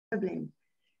problema.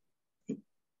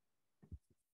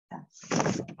 Tá.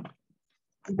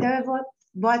 Então,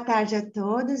 boa tarde a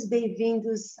todos,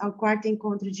 bem-vindos ao quarto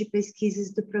encontro de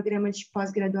pesquisas do Programa de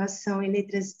Pós-Graduação em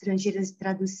Letras Estrangeiras e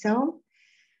Tradução.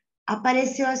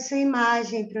 Apareceu a sua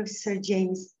imagem, Professor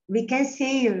James. We can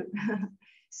see you.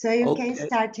 So you can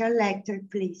start your lecture,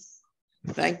 please.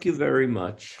 Thank you very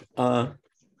much.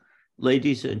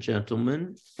 Ladies and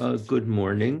gentlemen, good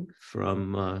morning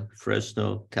from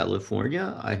Fresno,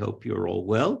 California. I hope you're all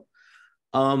well.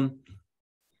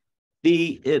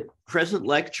 The present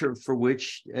lecture for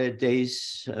which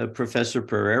Deize Professor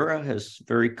Pereira has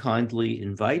very kindly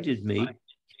invited me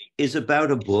is about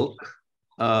a book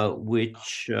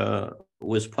which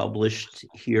was published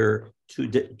here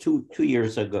two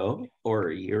years ago, or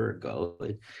a year ago.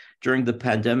 During the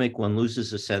pandemic, one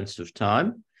loses a sense of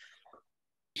time.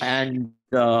 And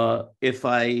if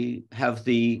I have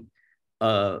the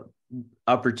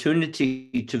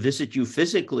opportunity to visit you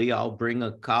physically, I'll bring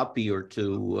a copy or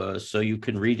two so you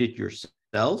can read it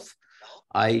yourself.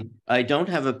 I don't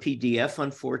have a PDF,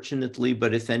 unfortunately,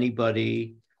 but if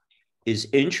anybody is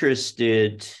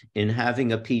interested in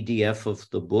having a PDF of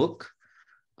the book,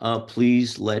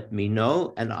 please let me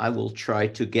know, and I will try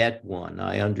to get one.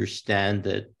 I understand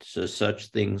that such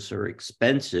things are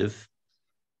expensive.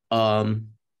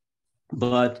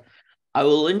 But I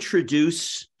will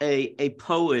introduce a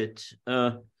poet,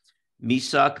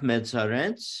 Misak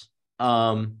Medzarents,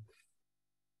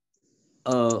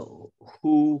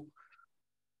 who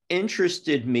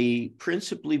interested me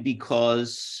principally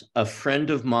because a friend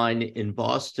of mine in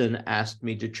Boston asked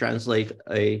me to translate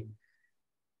a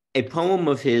poem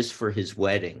of his for his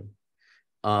wedding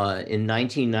in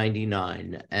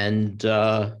 1999. And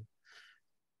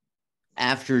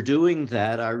after doing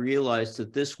that, I realized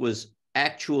that this was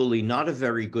actually not a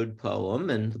very good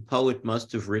poem, and the poet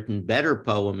must have written better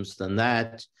poems than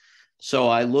that. So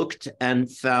I looked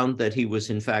and found that he was,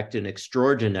 in fact, an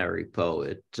extraordinary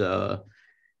poet.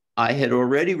 I had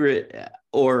already written,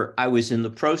 or I was in the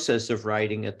process of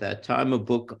writing at that time, a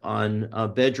book on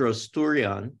Bedros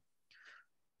Turian,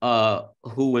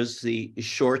 who was the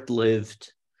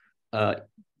short-lived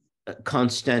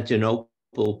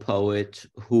Constantinople poet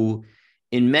who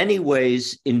in many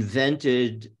ways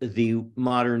invented the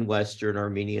modern Western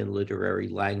Armenian literary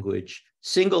language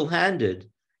single-handed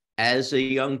as a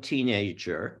young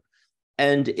teenager.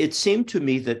 And it seemed to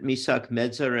me that Misak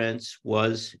Medzarents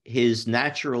was his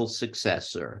natural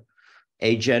successor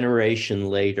a generation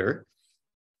later.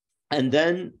 And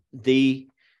then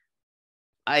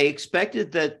I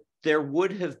expected that there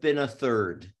would have been a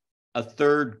third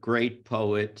great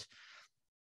poet.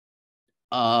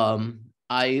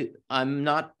 I'm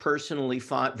not personally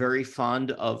very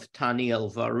fond of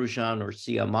Taniel Varujan or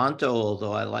Siamanto,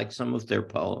 although I like some of their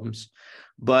poems.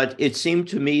 But it seemed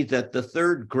to me that the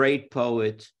third great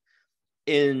poet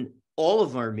in all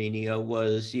of Armenia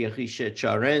was Yehishe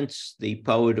Charents, the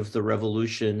poet of the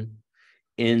revolution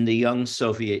in the young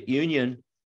Soviet Union.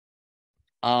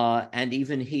 And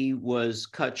even he was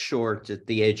cut short at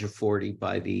the age of 40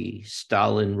 by the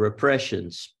Stalin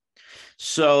repressions.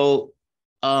 So,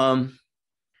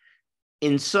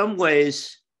 in some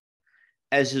ways,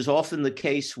 as is often the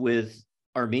case with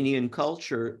Armenian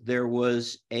culture, there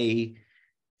was a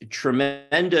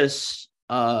tremendous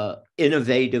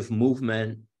innovative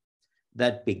movement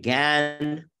that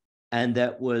began and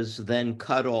that was then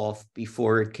cut off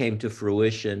before it came to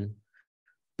fruition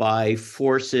by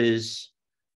forces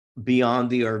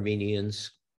beyond the Armenians'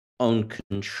 own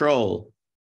control.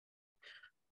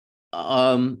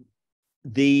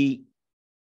 The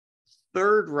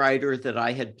third writer that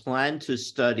I had planned to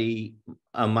study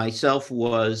myself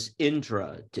was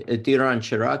Indra, Tiran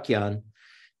Chirakian,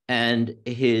 and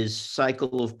his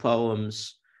cycle of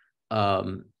poems,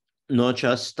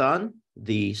 Nochastan,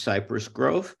 the Cypress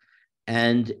Grove,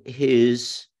 and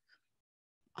his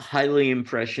highly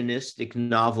impressionistic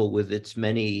novel with its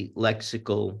many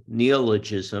lexical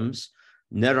neologisms,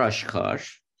 Nerashkar,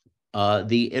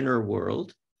 The Inner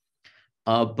World.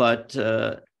 But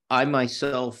I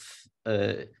myself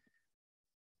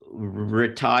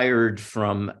retired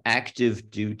from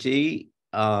active duty,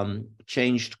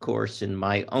 changed course in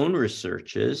my own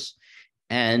researches,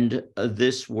 and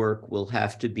this work will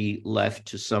have to be left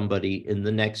to somebody in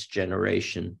the next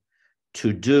generation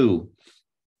to do.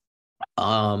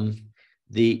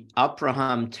 The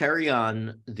Abraham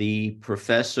Terian, the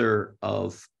professor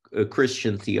of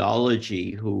Christian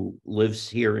theology who lives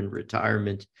here in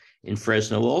retirement in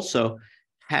Fresno also,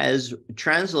 has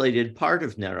translated part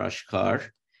of Nerashkar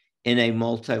in a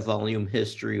multi-volume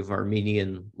history of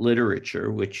Armenian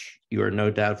literature, which you are no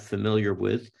doubt familiar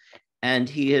with, and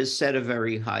he has set a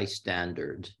very high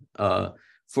standard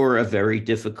for a very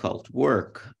difficult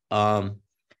work,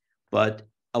 but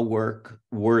a work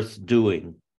worth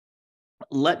doing.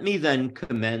 Let me then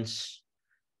commence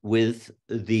with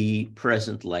the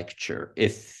present lecture,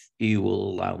 if you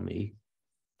will allow me.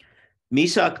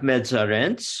 Misak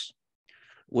Medzarents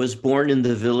was born in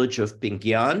the village of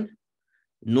Bingyan,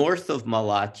 north of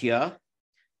Malatya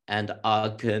and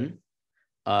Agin,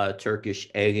 Turkish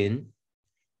Egin,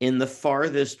 in the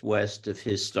farthest west of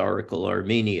historical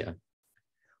Armenia,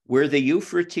 where the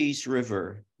Euphrates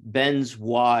River bends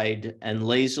wide and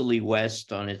lazily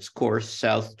west on its course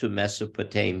south to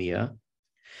Mesopotamia.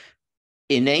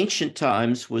 In ancient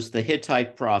times was the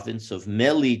Hittite province of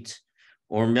Melit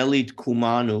or Melit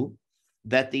Kumanu,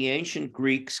 that the ancient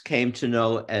Greeks came to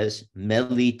know as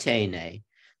Melitene,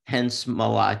 hence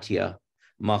Malatya.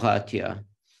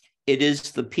 It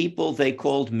is the people they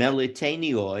called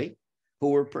Melitenioi who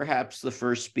were perhaps the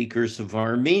first speakers of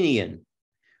Armenian,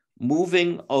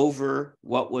 moving over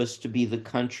what was to be the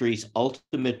country's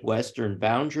ultimate western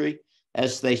boundary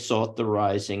as they sought the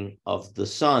rising of the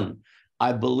sun.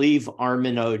 I believe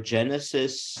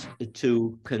Armenogenesis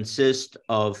to consist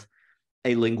of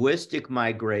a linguistic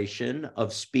migration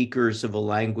of speakers of a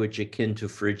language akin to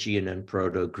Phrygian and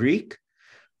Proto-Greek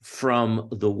from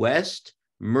the west,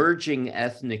 merging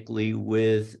ethnically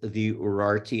with the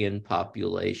Urartian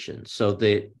population, so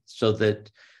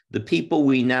that the people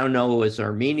we now know as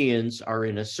Armenians are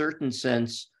in a certain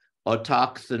sense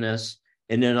autochthonous,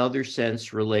 in another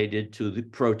sense related to the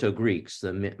Proto-Greeks,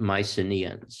 the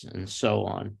Mycenaeans, and so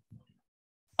on.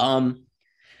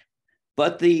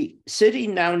 But the city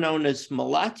now known as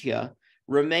Malatya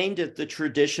remained at the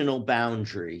traditional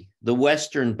boundary, the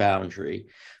western boundary,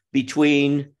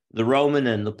 between the Roman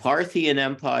and the Parthian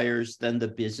empires, then the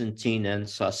Byzantine and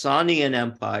Sasanian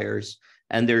empires,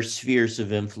 and their spheres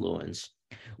of influence.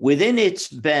 Within its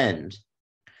bend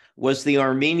was the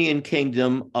Armenian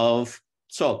kingdom of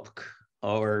Tsopk,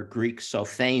 or Greek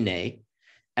Sophene,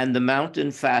 and the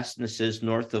mountain fastnesses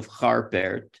north of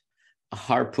Harput,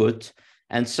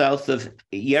 and south of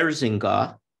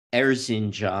Erzincan,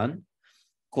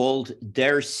 called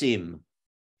Dersim.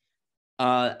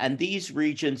 And these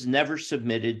regions never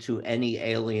submitted to any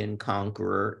alien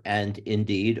conqueror, and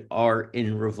indeed are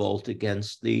in revolt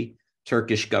against the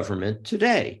Turkish government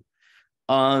today.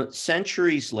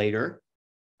 Centuries later,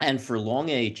 and for long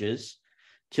ages,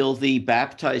 till the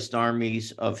baptized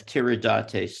armies of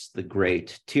Tiridates the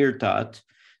Great, Tirdat,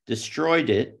 destroyed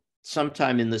it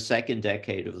sometime in the second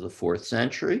decade of the 4th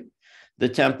century, the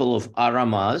temple of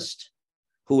Aramazd,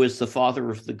 who is the father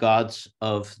of the gods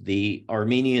of the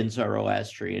Armenian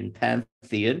Zoroastrian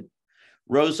pantheon,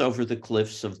 rose over the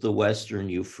cliffs of the western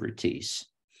Euphrates.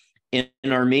 In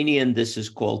Armenian, this is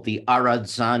called the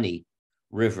Aradzani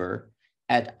River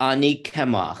at Ani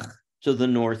Kemach, to the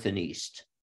north and east.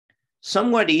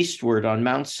 Somewhat eastward on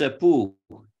Mount Sepu,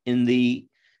 in the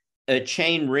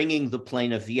chain ringing the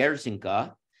plain of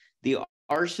Yerzinga, the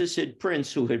Arsacid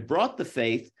prince who had brought the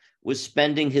faith was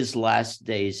spending his last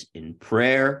days in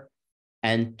prayer,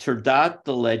 and Tirdat,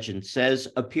 the legend says,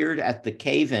 appeared at the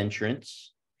cave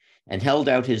entrance and held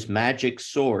out his magic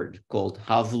sword called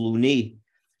Havluni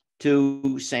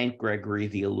to Saint Gregory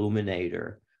the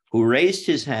Illuminator, who raised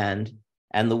his hand,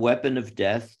 and the weapon of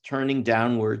death, turning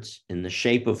downwards in the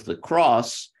shape of the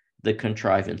cross, the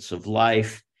contrivance of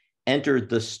life, entered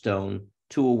the stone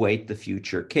to await the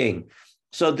future king.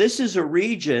 So this is a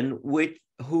region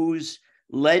whose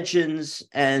legends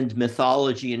and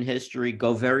mythology and history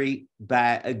go very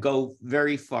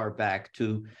far back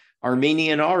to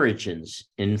Armenian origins,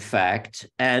 in fact.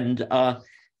 And the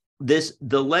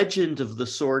legend of the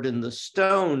sword and the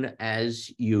stone, as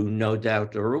you no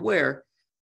doubt are aware,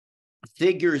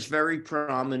 figures very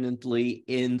prominently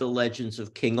in the legends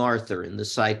of King Arthur, in the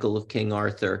cycle of King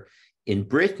Arthur in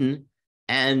Britain.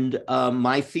 And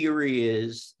my theory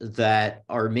is that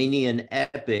Armenian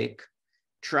epic,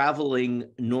 traveling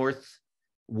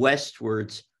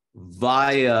northwestwards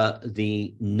via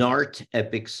the Nart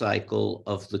epic cycle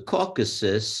of the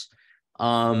Caucasus,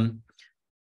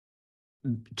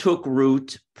 took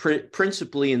root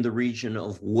principally in the region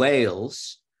of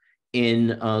Wales in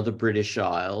the British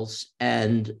Isles,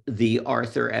 and the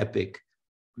Arthur epic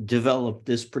developed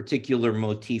this particular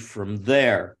motif from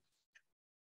there.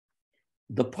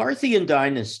 The Parthian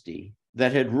dynasty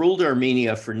that had ruled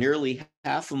Armenia for nearly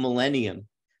half a millennium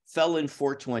fell in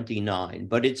 429,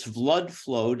 but its blood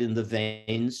flowed in the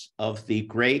veins of the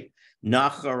great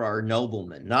Nakharar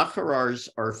noblemen. Nakharars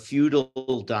are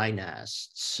feudal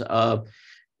dynasts.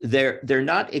 They're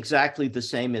not exactly the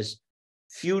same as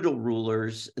feudal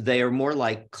rulers. They are more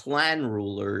like clan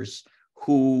rulers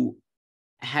who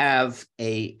have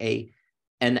an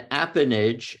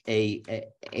appanage, a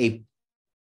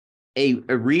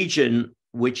region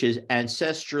which is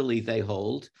ancestrally they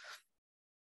hold,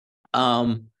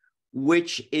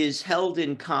 which is held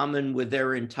in common with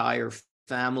their entire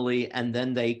family, and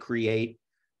then they create,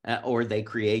 or they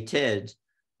created,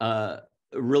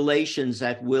 relations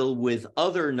at will with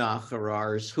other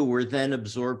Nacharars who were then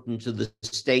absorbed into the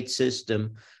state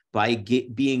system by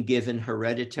being given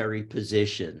hereditary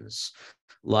positions,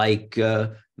 like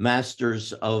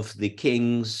masters of the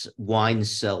king's wine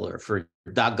cellar, for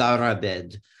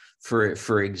Dagarabed,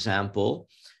 for example.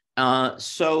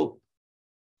 So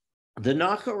the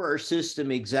Nacharar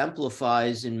system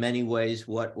exemplifies in many ways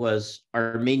what was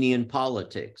Armenian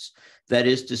politics. That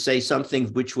is to say, something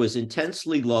which was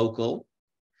intensely local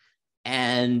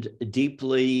and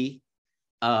deeply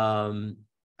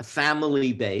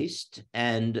family-based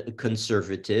and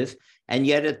conservative, and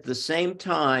yet at the same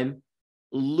time,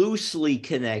 loosely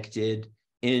connected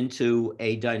into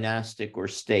a dynastic or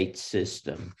state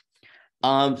system.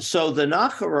 So the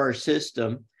Nacharar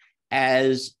system,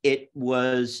 as it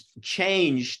was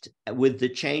changed with the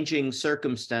changing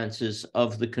circumstances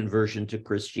of the conversion to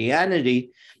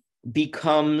Christianity,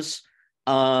 becomes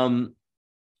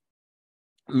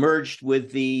merged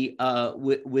with the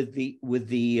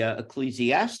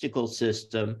ecclesiastical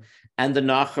system, and the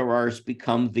Nacharars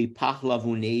become the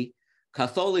Pahlavuni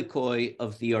Catholikoi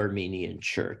of the Armenian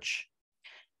Church.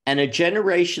 And a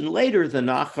generation later, the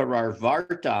Nacharar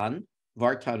Vartan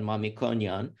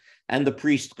Mamikonian, and the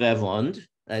priest Revond,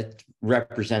 that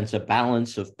represents a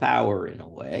balance of power in a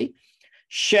way,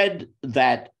 shed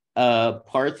that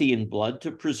Parthian blood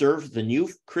to preserve the new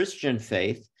Christian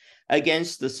faith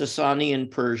against the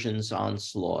Sasanian Persians'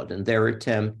 onslaught and their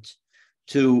attempt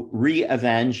to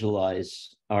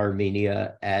re-evangelize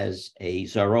Armenia as a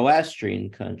Zoroastrian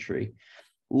country.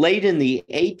 Late in the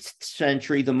 8th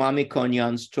century, the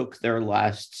Mamikonians took their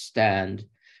last stand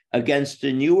against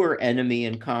a newer enemy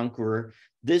and conqueror,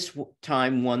 this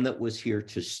time one that was here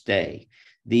to stay,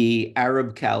 the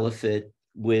Arab Caliphate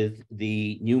with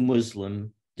the new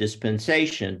Muslim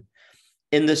dispensation.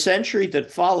 In the century that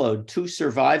followed, two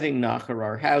surviving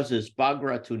Nacharar houses,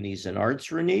 Bagratunis and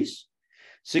Artsrunis,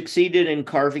 succeeded in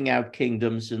carving out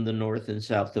kingdoms in the north and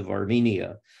south of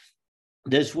Armenia.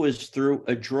 This was through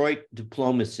adroit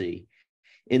diplomacy.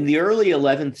 In the early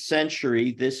 11th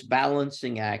century, this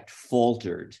balancing act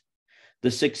faltered.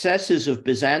 The successes of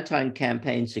Byzantine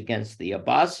campaigns against the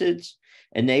Abbasids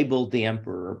enabled the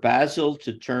Emperor Basil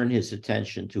to turn his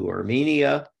attention to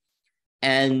Armenia,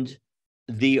 and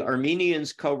the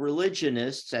Armenians,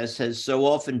 co-religionists, as has so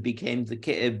often been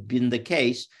the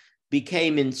case,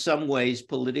 became in some ways,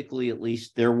 politically at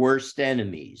least, their worst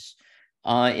enemies.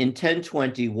 In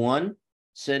 1021,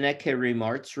 Sennacherib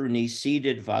Artsruni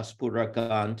ceded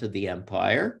Vaspuragan to the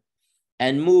empire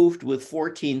and moved with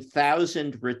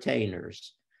 14,000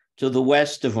 retainers to the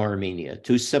west of Armenia,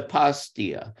 to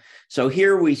Sepastia. So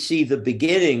here we see the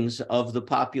beginnings of the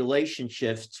population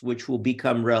shifts, which will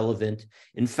become relevant,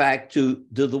 in fact, to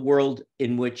the world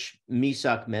in which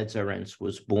Misak Medzarents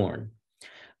was born.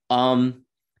 And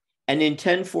in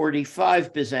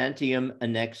 1045, Byzantium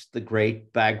annexed the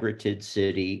great Bagratid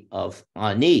city of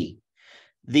Ani.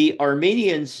 The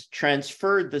Armenians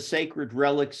transferred the sacred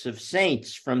relics of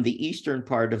saints from the eastern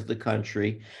part of the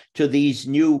country to these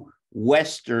new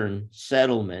western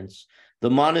settlements.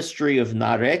 The monastery of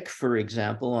Narek, for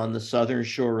example, on the southern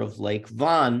shore of Lake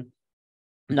Van,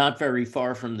 not very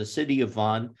far from the city of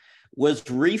Van, was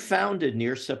refounded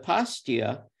near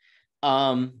Sepastia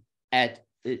at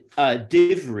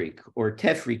Divrik or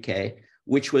Tefrike,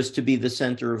 which was to be the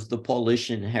center of the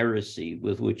Paulician heresy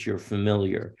with which you're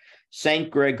familiar.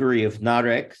 Saint Gregory of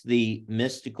Narek, the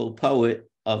mystical poet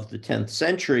of the 10th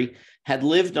century, had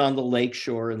lived on the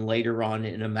lakeshore and later on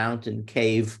in a mountain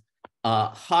cave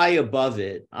high above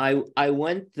it. I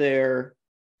went there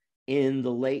in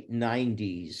the late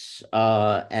 90s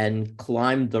and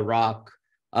climbed the rock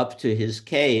up to his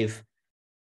cave.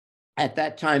 At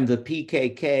that time, the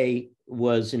PKK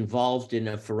was involved in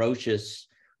a ferocious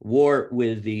war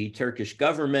with the Turkish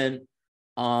government.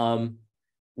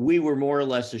 We were more or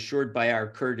less assured by our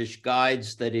Kurdish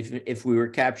guides that if we were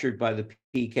captured by the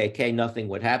PKK, nothing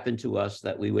would happen to us,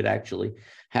 that we would actually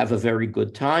have a very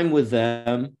good time with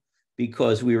them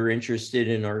because we were interested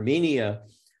in Armenia.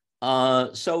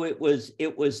 So it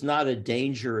was not a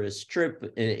dangerous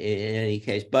trip in any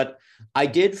case, but I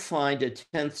did find a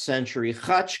 10th century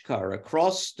khachkar, a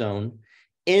cross stone,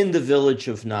 in the village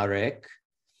of Narek.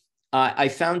 I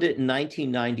found it in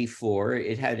 1994.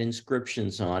 It had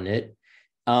inscriptions on it.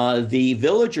 The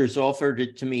villagers offered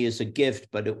it to me as a gift,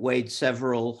 but it weighed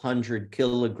several hundred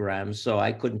kilograms, so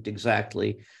I couldn't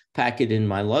exactly pack it in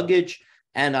my luggage,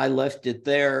 and I left it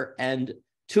there. And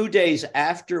 2 days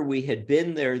after we had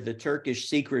been there, the Turkish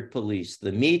secret police,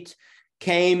 the MIT,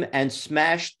 came and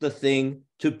smashed the thing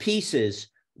to pieces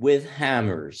with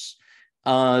hammers.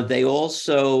 They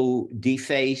also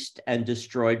defaced and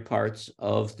destroyed parts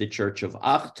of the church of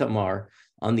Akhtamar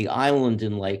on the island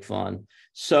in Lake Van.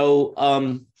 So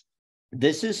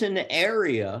this is an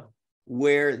area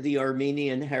where the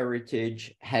Armenian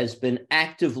heritage has been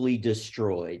actively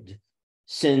destroyed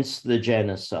since the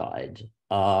genocide,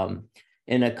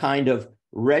 in a kind of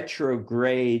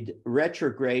retrograde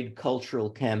cultural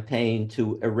campaign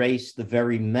to erase the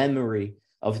very memory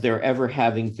of there ever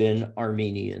having been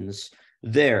Armenians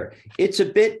there. It's a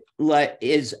bit like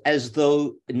as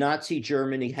though Nazi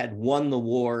Germany had won the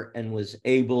war and was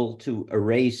able to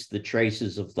erase the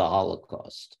traces of the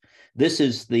Holocaust. This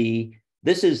is the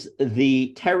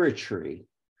territory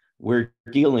we're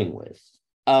dealing with.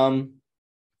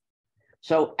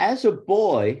 So as a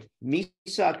boy,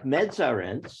 Misak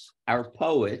Medzarents, our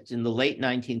poet in the late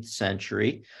 19th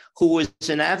century, who was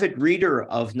an avid reader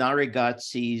of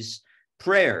Naregatzi's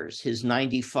prayers, his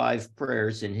 95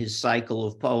 prayers in his cycle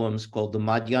of poems called the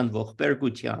Madyan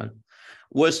Vochbergutyan,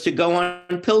 was to go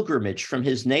on pilgrimage from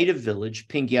his native village,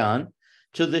 Pingyan,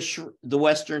 to the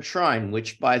Western Shrine,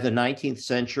 which by the 19th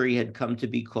century had come to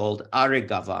be called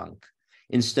Aregavank.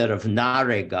 Instead of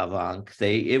Naregavank,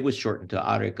 it was shortened to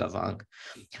Aregavank.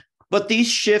 But these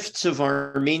shifts of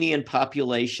Armenian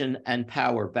population and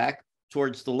power back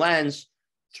towards the lands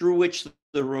through which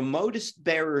the remotest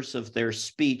bearers of their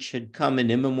speech had come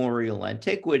in immemorial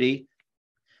antiquity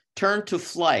turned to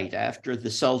flight after the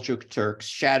Seljuk Turks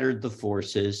shattered the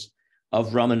forces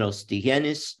of Romanos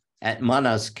Digenis at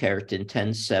Manazkert in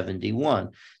 1071.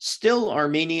 Still,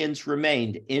 Armenians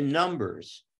remained in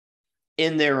numbers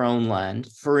in their own land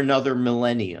for another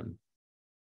millennium.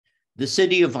 The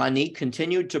city of Ani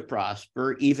continued to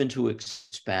prosper, even to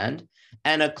expand,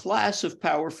 and a class of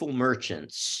powerful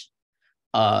merchants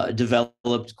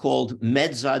developed called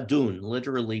Medzadun,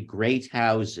 literally great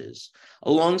houses,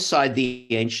 alongside the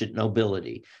ancient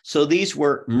nobility. So these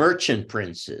were merchant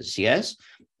princes, yes?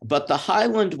 But the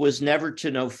highland was never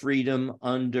to know freedom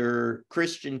under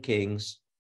Christian kings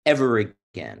ever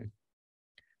again.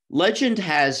 Legend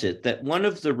has it that one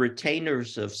of the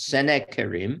retainers of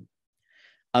Sennacherib,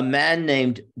 a man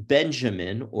named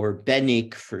Benjamin, or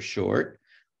Benik for short,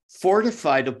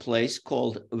 fortified a place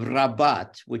called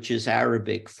Rabat, which is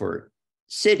Arabic for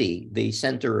city, the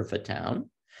center of a town,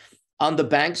 on the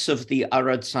banks of the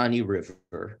Aradsani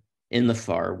River in the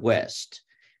far west.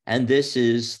 And this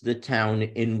is the town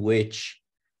in which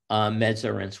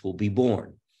Medzarents will be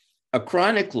born. A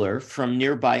chronicler from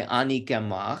nearby Ani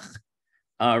Gemach,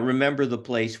 remember the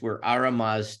place where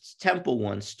Aramaz's temple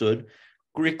once stood,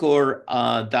 Grigor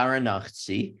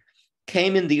Daranachtsi,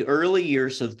 came in the early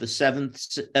years of the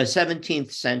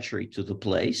 17th century to the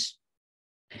place,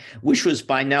 which was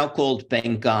by now called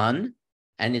Bengan,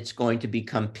 and it's going to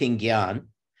become Pingyan,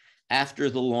 after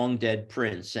the long-dead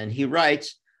prince. And he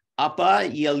writes, Apa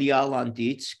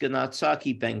Yelyalandits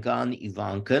Ganatsaki Bengan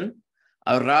Ivankan,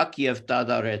 Arak Yev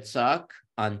Tadaretsak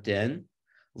Anten,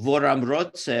 Voram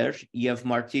Rotzer Yev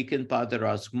Martikin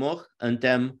Paderazgmoch,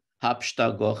 Antem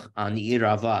Hapshtagoch An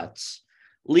Iravats.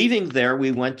 Leaving there,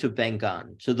 we went to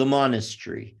Bengan, to the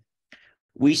monastery.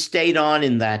 We stayed on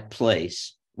in that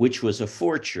place, which was a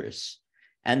fortress,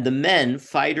 and the men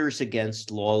fighters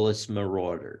against lawless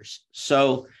marauders.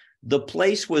 So the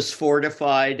place was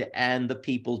fortified and the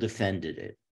people defended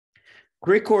it.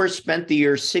 Grigor spent the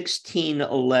year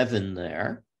 1611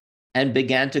 there and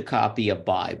began to copy a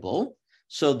Bible.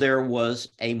 So there was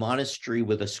a monastery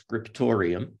with a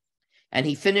scriptorium, and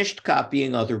he finished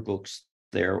copying other books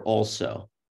there also.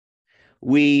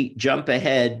 We jump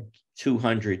ahead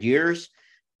 200 years.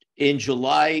 In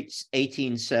July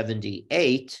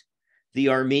 1878, the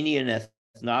Armenian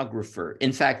ethnographer,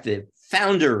 in fact, the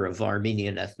founder of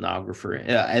Armenian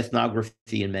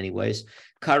ethnography in many ways,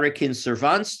 Karakin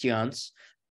Servanstians,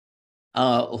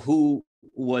 who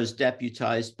was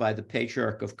deputized by the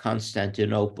Patriarch of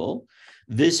Constantinople,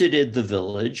 visited the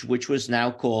village, which was now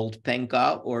called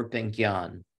Penka or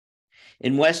Pengyan.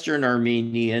 In Western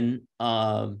Armenian,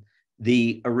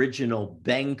 the original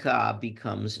Benka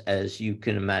becomes, as you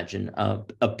can imagine,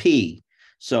 a P,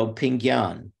 so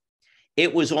Pingyan.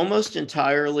 It was almost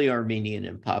entirely Armenian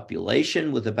in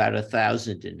population, with about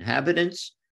 1,000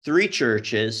 inhabitants, 3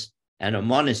 churches, and a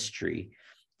monastery,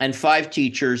 and 5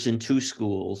 teachers in 2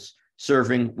 schools,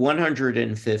 serving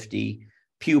 150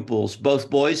 pupils, both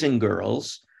boys and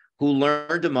girls, who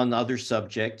learned, among other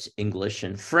subjects, English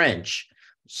and French.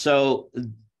 So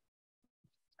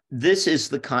this is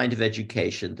the kind of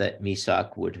education that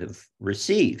Misak would have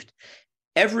received.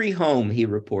 Every home, he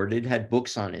reported, had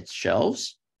books on its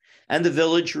shelves, and the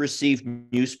village received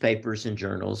newspapers and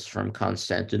journals from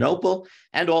Constantinople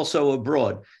and also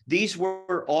abroad. These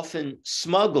were often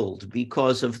smuggled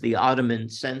because of the Ottoman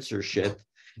censorship,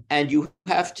 and you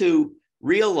have to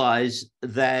realize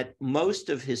that most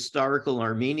of historical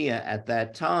Armenia at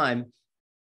that time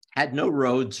had no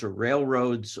roads or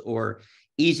railroads or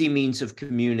easy means of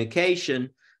communication.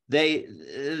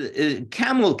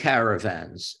 Camel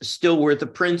caravans still were the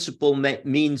principal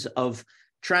means of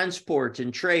transport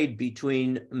and trade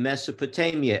between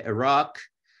Mesopotamia, Iraq,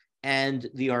 and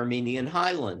the Armenian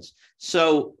highlands.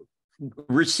 So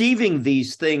receiving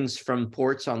these things from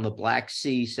ports on the Black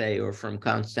Sea, say, or from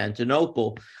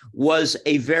Constantinople was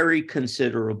a very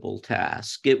considerable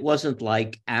task. It wasn't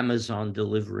like Amazon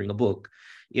delivering a book.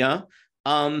 Yeah.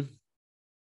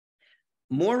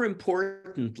 More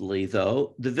importantly,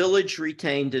 though, the village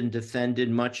retained and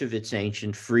defended much of its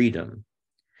ancient freedom.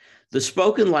 The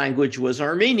spoken language was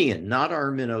Armenian, not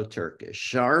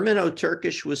Armeno-Turkish.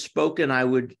 Armeno-Turkish was spoken, I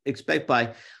would expect,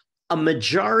 by a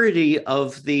majority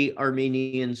of the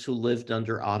Armenians who lived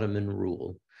under Ottoman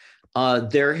rule.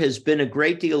 There has been a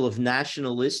great deal of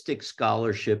nationalistic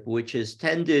scholarship, which has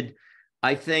tended,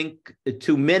 I think,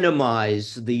 to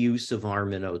minimize the use of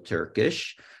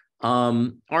Armeno-Turkish.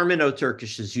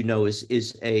 Armeno-Turkish, as you know,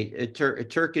 is a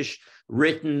Turkish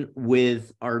written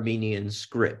with Armenian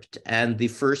script. And the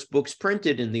first books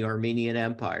printed in the Armenian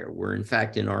Empire were, in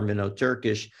fact, in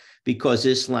Armeno-Turkish because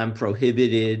Islam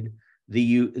prohibited the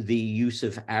use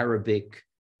of Arabic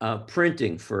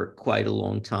printing for quite a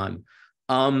long time.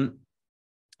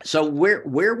 So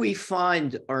where we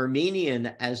find Armenian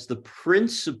as the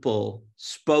principal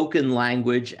spoken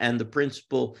language and the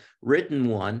principal written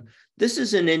one, this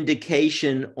is an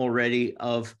indication already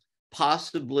of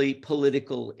possibly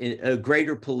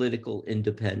greater political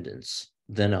independence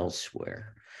than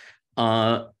elsewhere.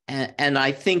 And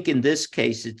I think in this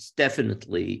case, it's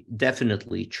definitely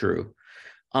true.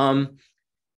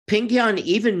 Pingyan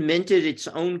even minted its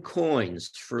own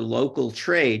coins for local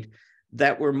trade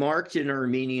that were marked in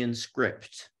Armenian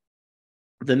script.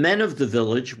 The men of the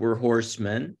village were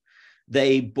horsemen.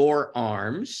 They bore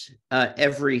arms.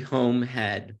 Every home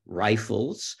had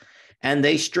rifles, and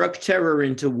they struck terror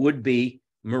into would-be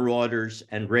marauders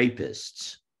and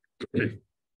rapists.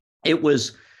 It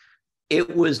was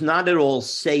not at all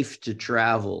safe to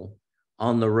travel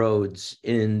on the roads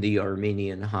in the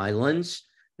Armenian highlands.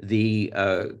 The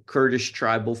Kurdish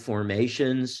tribal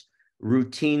formations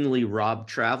routinely robbed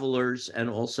travelers and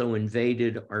also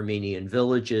invaded Armenian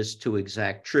villages to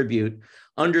exact tribute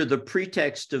under the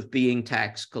pretext of being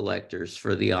tax collectors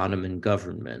for the Ottoman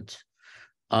government.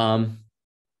 And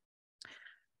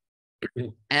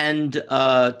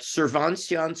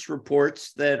Cervantians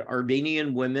reports that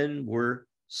Armenian women were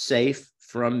safe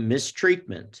from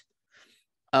mistreatment.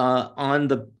 On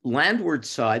the landward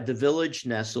side, the village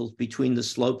nestled between the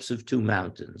slopes of two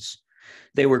mountains.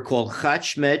 They were called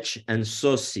Khachmech and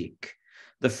Sosik.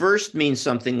 The first means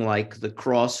something like the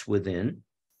cross within.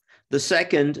 The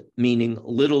second, meaning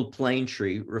little plane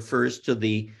tree, refers to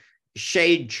the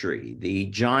shade tree, the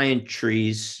giant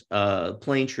trees,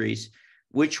 plane trees,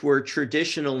 which were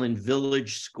traditional in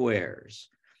village squares.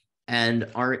 And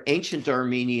our ancient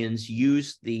Armenians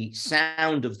used the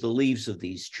sound of the leaves of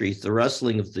these trees, the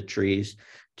rustling of the trees,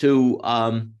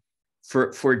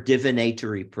 for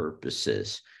divinatory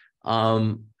purposes.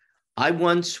 I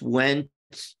once went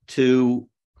to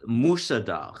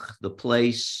Musadagh, the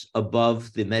place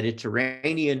above the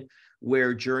Mediterranean,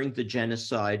 where during the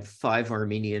genocide, 5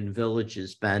 Armenian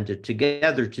villages banded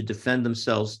together to defend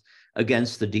themselves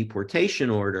against the deportation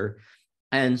order,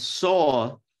 and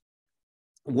saw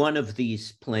one of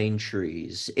these plane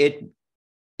trees. It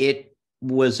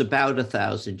was about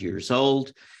 1,000 years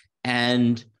old,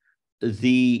 and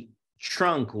the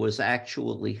trunk was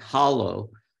actually hollow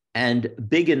and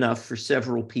big enough for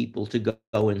several people to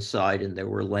go inside, and there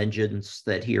were legends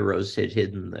that heroes had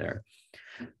hidden there.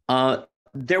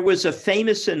 There was a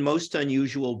famous and most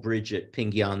unusual bridge at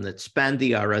Pingyan that spanned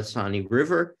the Arasani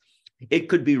River. It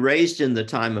could be raised in the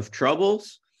time of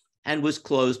troubles and was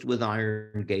closed with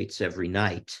iron gates every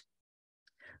night.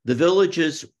 The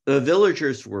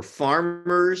villagers were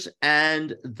farmers,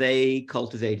 and they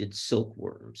cultivated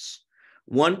silkworms.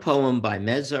 One poem by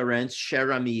Medzarents,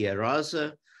 Sherami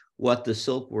Yeraza, What the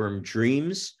Silkworm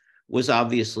Dreams, was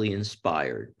obviously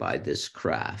inspired by this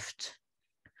craft.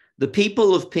 The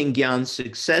people of Pingyan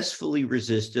successfully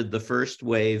resisted the first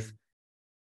wave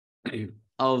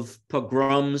of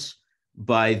pogroms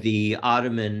by the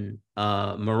Ottoman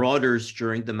marauders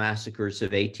during the massacres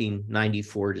of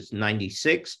 1894 to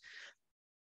 96.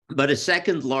 But a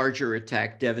second larger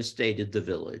attack devastated the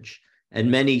village,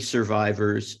 and many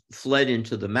survivors fled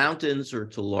into the mountains or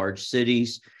to large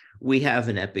cities. We have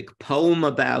an epic poem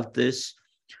about this.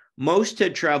 Most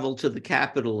had traveled to the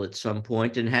capital at some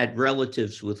point and had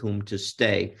relatives with whom to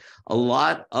stay. A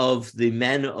lot of the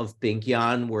men of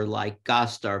Pinkyan were like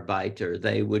Gastarbeiter.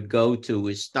 They would go to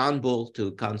Istanbul,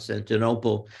 to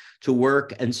Constantinople, to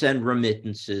work and send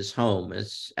remittances home,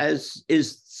 as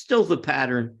is still the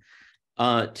pattern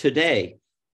today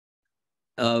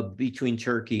between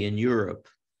Turkey and Europe.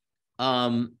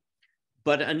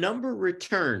 But a number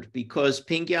returned because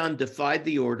Pinkyan defied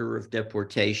the order of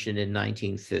deportation in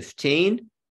 1915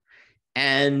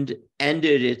 and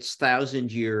ended its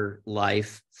 1,000-year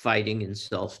life fighting in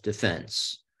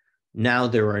self-defense. Now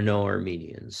there are no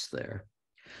Armenians there.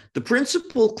 The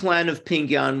principal clan of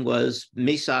Pinkyan was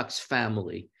Misak's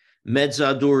family,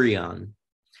 Medzarents.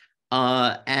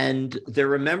 And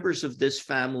there are members of this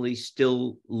family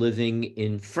still living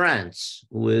in France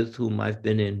with whom I've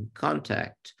been in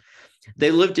contact.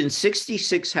 They lived in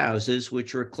 66 houses,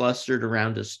 which were clustered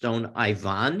around a stone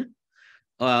Ivan,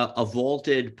 a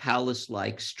vaulted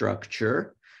palace-like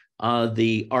structure,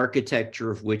 the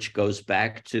architecture of which goes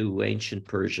back to ancient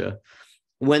Persia.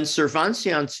 When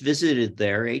Cervantes visited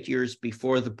there 8 years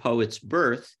before the poet's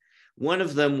birth, one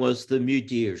of them was the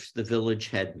mudirs, the village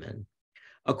headman.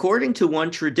 According to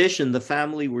one tradition, the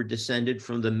family were descended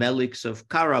from the Meliks of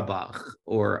Karabakh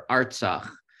or Artsakh,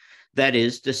 that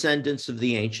is, descendants of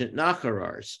the ancient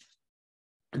Nakharars.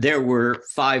 There were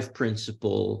 5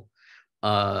 principal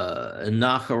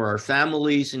Nakharar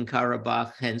families in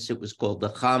Karabakh, hence it was called the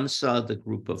Khamsa, the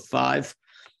group of 5.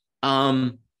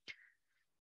 And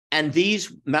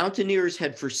these mountaineers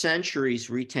had for centuries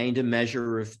retained a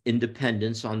measure of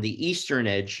independence on the eastern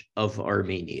edge of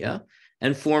Armenia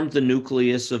and formed the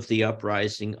nucleus of the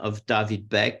uprising of David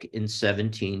Bek in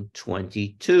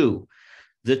 1722.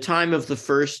 The time of the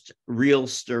first real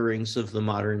stirrings of the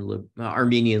modern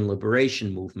Armenian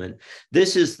liberation movement.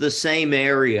 This is the same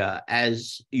area,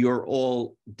 as you're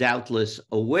all doubtless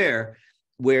aware,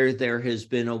 where there has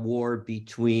been a war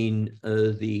between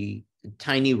the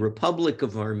tiny Republic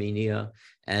of Armenia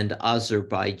and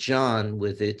Azerbaijan,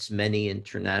 with its many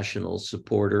international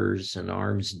supporters and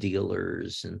arms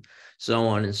dealers and so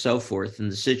on and so forth.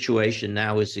 And the situation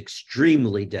now is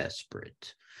extremely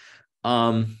desperate.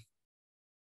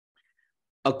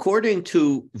 According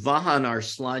to Vahan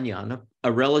Arslanyan,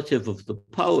 a relative of the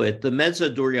poet, the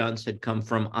Medzarents had come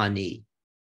from Ani.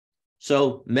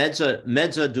 So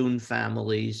Medzadun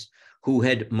families who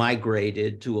had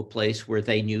migrated to a place where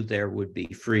they knew there would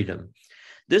be freedom.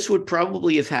 This would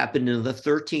probably have happened in the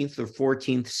 13th or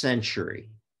 14th century.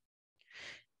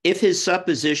 If his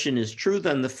supposition is true,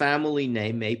 then the family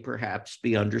name may perhaps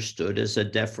be understood as a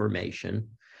deformation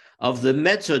of the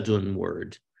Medzadun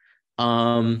word,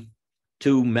 to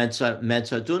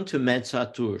Medzadun to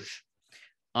Medzatush.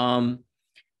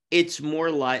 It's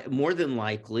more than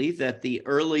likely that the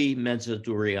early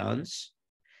Medzadurians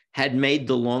had made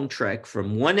the long trek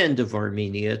from one end of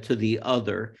Armenia to the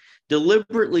other,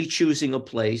 deliberately choosing a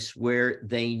place where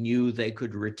they knew they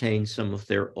could retain some of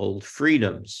their old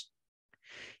freedoms.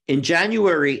 In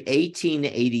January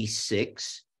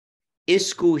 1886,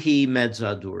 Iskuhi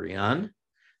Medzadurian,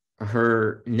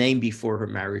 her name before her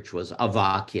marriage was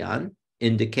Avakian,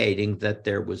 indicating that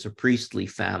there was a priestly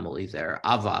family there.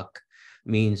 Avak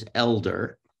means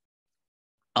elder.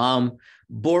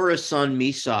 Bore a son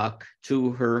Misak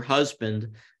to her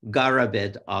husband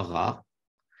Garabed Agha.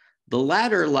 The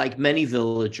latter, like many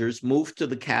villagers, moved to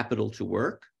the capital to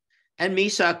work, and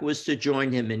Misak was to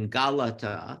join him in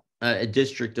Galata, a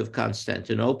district of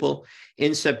Constantinople,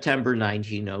 in September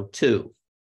 1902.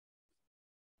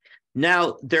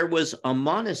 Now, there was a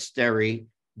monastery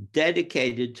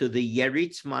dedicated to the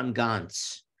Yeritz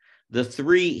Mangants, the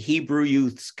 3 Hebrew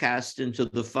youths cast into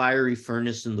the fiery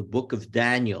furnace in the book of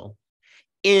Daniel,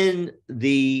 in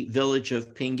the village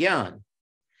of Pinkyan.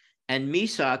 And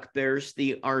Misak bears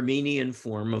the Armenian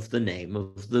form of the name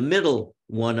of the middle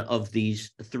one of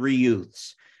these 3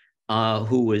 youths,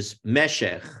 who was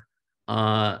Meshech,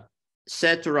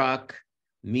 Setrak,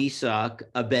 Misak,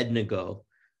 Abednego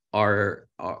are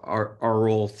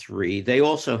all 3. They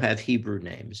also have Hebrew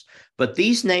names, but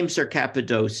these names are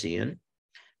Cappadocian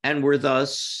and were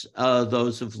thus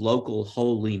those of local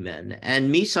holy men.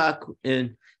 And Misak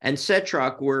and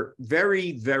Setrak were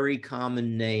very, very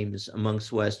common names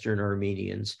amongst Western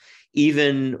Armenians.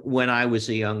 Even when I was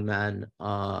a young man,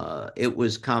 it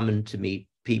was common to meet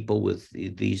people with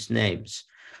these names.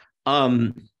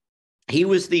 He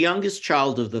was the youngest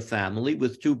child of the family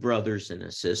with two brothers and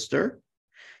a sister.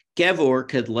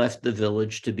 Gevork had left the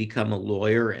village to become a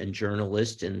lawyer and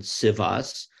journalist in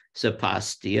Sivas,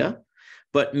 Sepastia,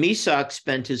 but Misak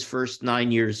spent his first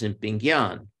 9 years in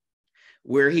Bingyan,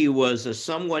 where he was a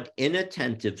somewhat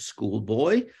inattentive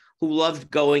schoolboy who loved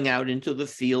going out into the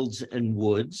fields and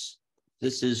woods.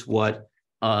 This is what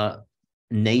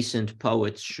nascent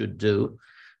poets should do,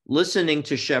 listening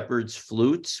to shepherds'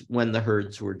 flutes when the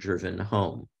herds were driven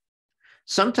home.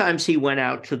 Sometimes he went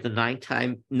out to the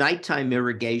nighttime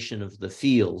irrigation of the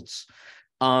fields,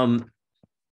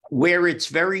 where it's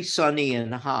very sunny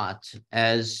and hot,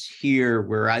 as here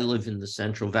where I live in the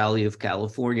Central Valley of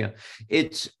California.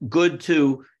 It's good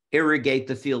to irrigate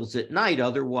the fields at night,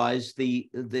 otherwise the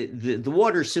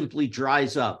water simply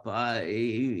dries up.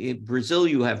 In Brazil,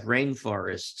 you have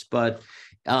rainforests, but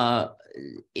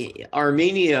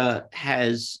Armenia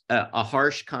has a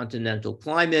harsh continental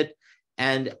climate,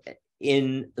 and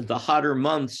in the hotter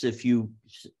months, if you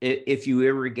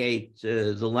irrigate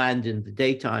the land in the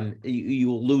daytime, you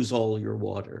will lose all your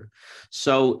water.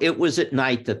 So it was at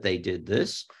night that they did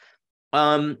this.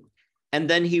 And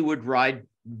then he would ride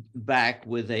back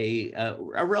with a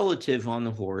relative on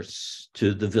the horse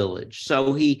to the village.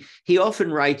 So he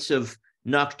often writes of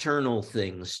nocturnal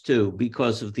things too,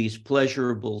 because of these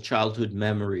pleasurable childhood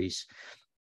memories.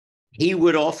 He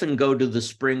would often go to the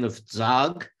spring of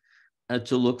Zag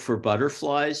to look for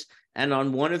butterflies. And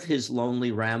on one of his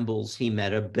lonely rambles, he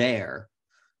met a bear.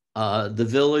 The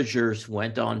villagers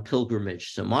went on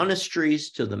pilgrimage to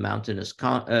monasteries, to the mountainous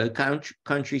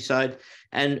countryside,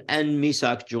 and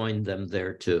Misak joined them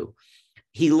there too.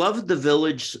 He loved the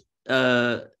village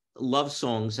love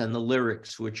songs and the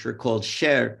lyrics, which are called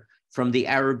sher, from the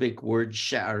Arabic word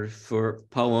shar for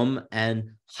poem,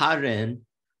 and haren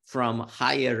from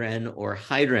hayeren or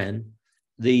hayren,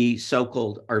 the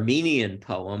so-called Armenian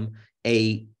poem,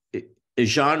 a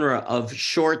genre of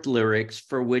short lyrics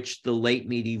for which the late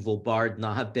medieval bard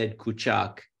Nahabed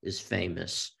Kuchak is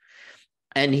famous.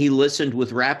 And he listened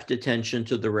with rapt attention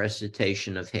to the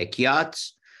recitation of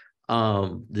hekyats.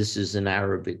 This is an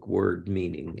Arabic word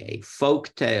meaning a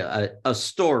folk tale, a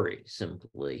story,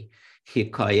 simply,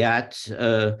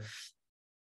 hikayat,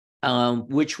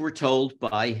 which were told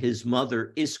by his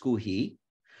mother, Iskuhi,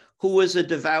 who was a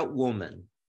devout woman.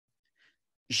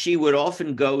 She would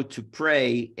often go to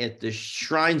pray at the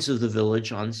shrines of the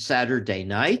village on Saturday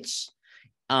nights.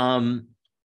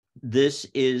 This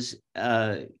is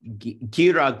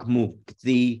Giragmuk.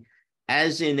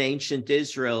 As in ancient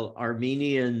Israel,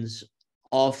 Armenians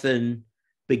often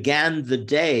began the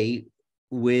day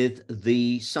with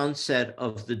the sunset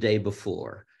of the day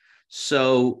before.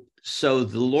 So the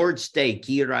Lord's Day,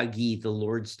 Giragi, the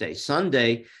Lord's Day,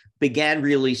 Sunday, began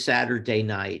really Saturday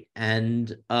night.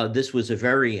 And this was a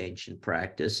very ancient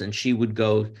practice. And she would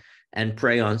go and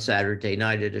pray on Saturday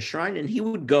night at a shrine, and he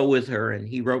would go with her, and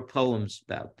he wrote poems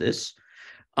about this.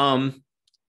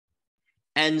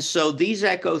 And so these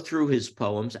echo through his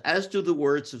poems, as do the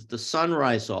words of the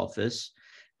Sunrise Office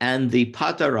and the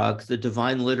Patarag, the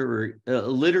divine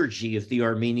liturgy of the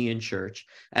Armenian Church,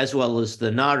 as well as the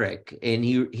Narek. And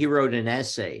he wrote an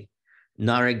essay,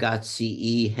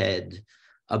 Naregatsi head,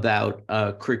 about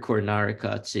Krikor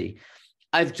Naregatsi.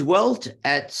 I've dwelt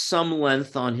at some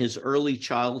length on his early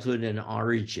childhood and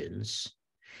origins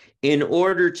in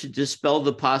order to dispel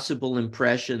the possible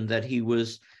impression that he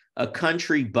was a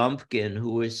country bumpkin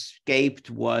who escaped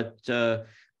what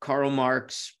Karl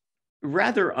Marx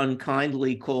rather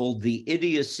unkindly called the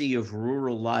idiocy of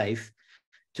rural life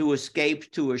to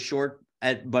escape to a short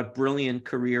but brilliant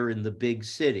career in the big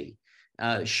city.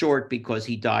 Short because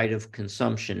he died of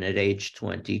consumption at age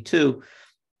 22.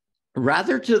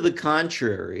 Rather to the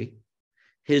contrary,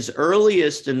 his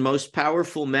earliest and most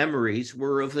powerful memories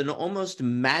were of an almost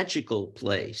magical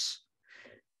place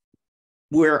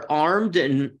where armed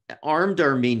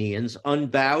Armenians,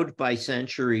 unbowed by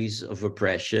centuries of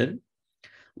oppression,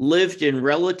 lived in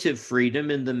relative freedom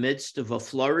in the midst of a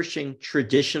flourishing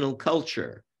traditional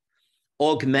culture,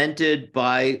 augmented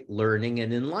by learning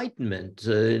and enlightenment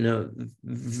in a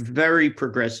very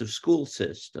progressive school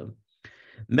system.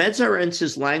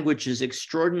 Medzarents' language is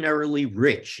extraordinarily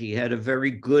rich. He had a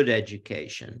very good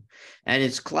education, and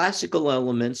its classical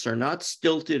elements are not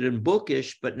stilted and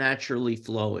bookish, but naturally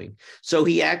flowing. So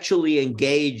he actually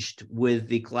engaged with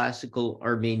the classical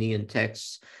Armenian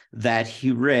texts that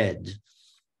he read.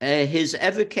 His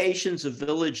evocations of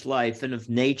village life and of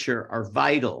nature are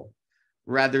vital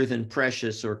rather than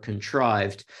precious or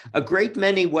contrived. A great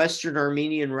many Western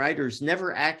Armenian writers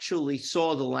never actually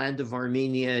saw the land of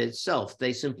Armenia itself.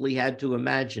 They simply had to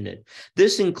imagine it.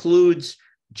 This includes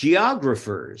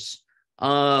geographers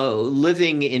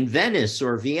living in Venice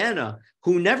or Vienna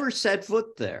who never set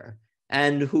foot there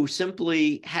and who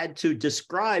simply had to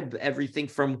describe everything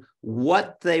from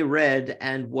what they read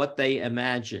and what they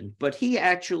imagined. But he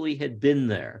actually had been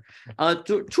there.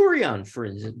 Turian, for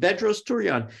instance, Bedros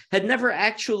Turian, had never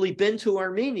actually been to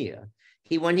Armenia.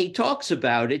 When he talks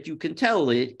about it, you can tell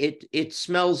it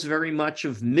smells very much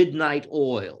of midnight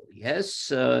oil.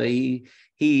 Yes,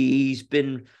 he's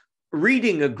been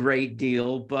reading a great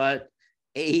deal, but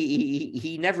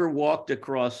he never walked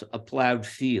across a plowed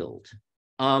field.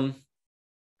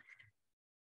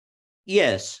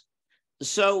 Yes,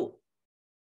 so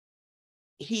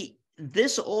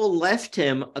this all left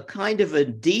him a kind of a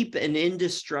deep and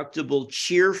indestructible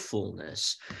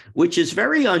cheerfulness, which is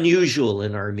very unusual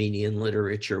in Armenian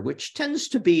literature, which tends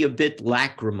to be a bit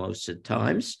lachrymose at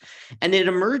times. And it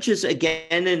emerges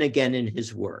again and again in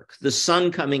his work, the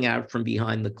sun coming out from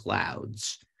behind the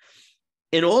clouds.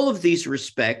 In all of these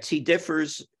respects, he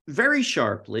differs very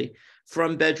sharply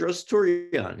from Bedros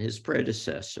Turian, his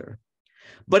predecessor.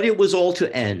 But it was all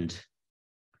to end.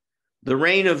 The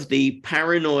reign of the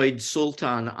paranoid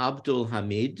Sultan Abdul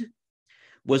Hamid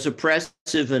was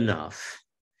oppressive enough.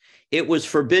 It was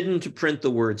forbidden to print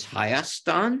the words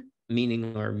Hayastan,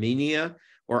 meaning Armenia,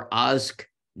 or Azk,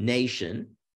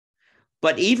 nation.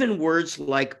 But even words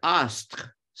like Astr,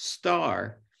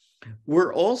 star,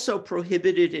 were also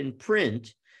prohibited in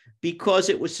print because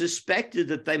it was suspected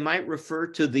that they might refer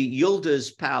to the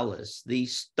Yıldız Palace, the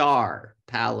Star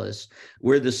Palace,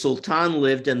 where the Sultan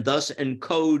lived, and thus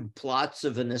encode plots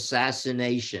of an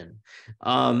assassination.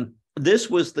 This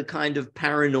was the kind of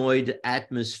paranoid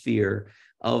atmosphere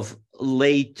of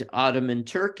late Ottoman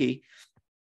Turkey.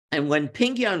 And when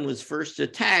Pingyan was first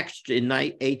attacked in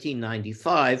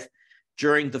 1895,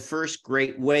 during the first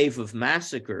great wave of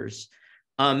massacres,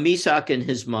 Misak and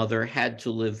his mother had to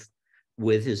live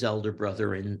with his elder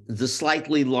brother in the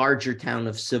slightly larger town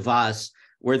of Sivas,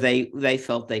 where they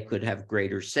felt they could have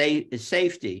greater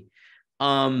safety.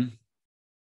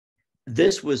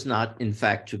 This was not, in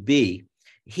fact, to be.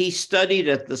 He studied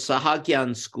at the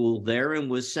Sahagyan school there and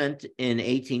was sent in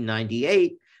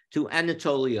 1898 to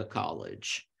Anatolia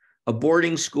College, a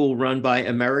boarding school run by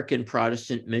American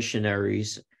Protestant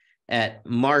missionaries at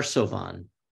Marsovan,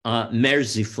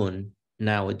 Merzifun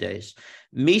nowadays.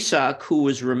 Misak, who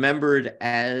was remembered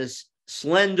as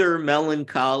slender,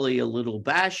 melancholy, a little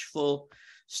bashful,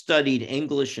 studied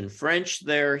English and French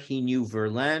there. He knew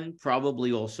Verlaine,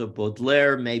 probably also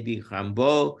Baudelaire, maybe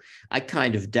Rimbaud. I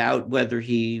kind of doubt whether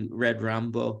he read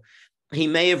Rimbaud. He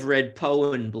may have read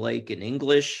Poe and Blake in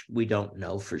English. We don't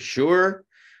know for sure.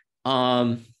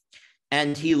 And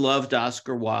he loved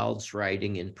Oscar Wilde's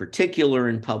writing in particular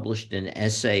and published an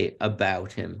essay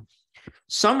about him.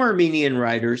 Some Armenian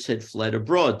writers had fled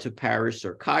abroad to Paris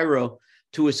or Cairo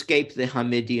to escape the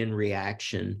Hamidian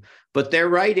reaction, but their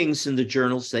writings in the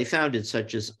journals they founded,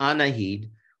 such as Anahid,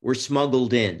 were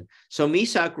smuggled in. So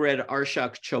Misak read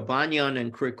Arshak Chobanyan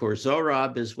and Krikor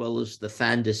Zorab, as well as the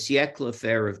fin de siècle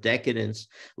affair of decadence,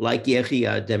 like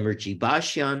Yehia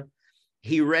Demirci-Bashyan.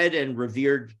 He read and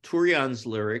revered Turian's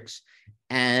lyrics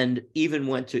and even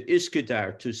went to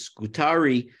Üsküdar, to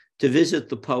Scutari, to visit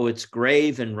the poet's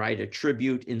grave and write a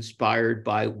tribute inspired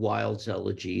by Wilde's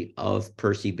elegy of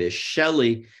Percy Bysshe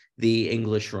Shelley, the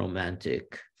English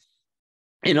romantic.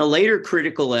 In a later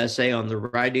critical essay on the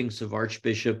writings of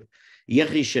Archbishop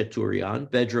Yehishe Turian,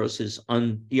 Bedros'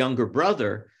 younger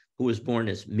brother, who was born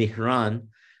as Mihran,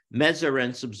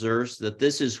 Medzarents observes that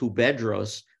this is who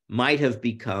Bedros might have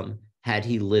become had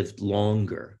he lived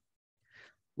longer.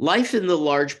 Life in the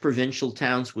large provincial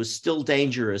towns was still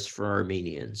dangerous for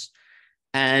Armenians,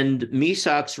 and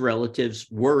Misak's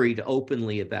relatives worried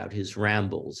openly about his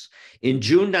rambles. In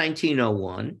June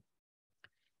 1901,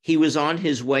 he was on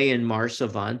his way in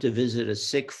Marsovan to visit a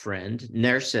sick friend,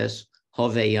 Nerses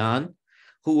Hoveyan,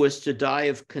 who was to die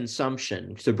of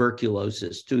consumption,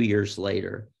 tuberculosis, 2 years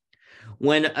later,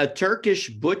 when a Turkish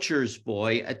butcher's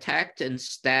boy attacked and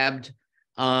stabbed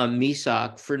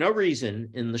Misak for no reason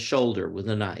in the shoulder with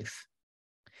a knife.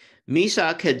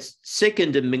 Misak had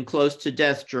sickened and been close to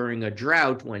death during a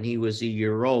drought when he was a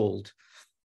year old.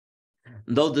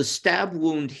 Though the stab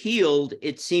wound healed,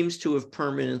 it seems to have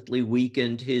permanently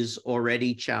weakened his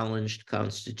already challenged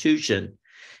constitution,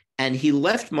 and he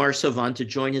left Marsovan to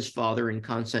join his father in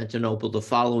Constantinople the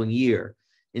following year,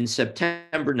 in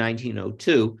September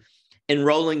 1902,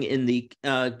 enrolling in the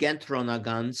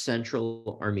Gentronagan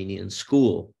Central Armenian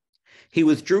School. He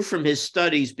withdrew from his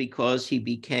studies because he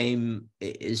became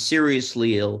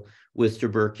seriously ill with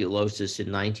tuberculosis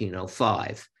in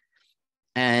 1905.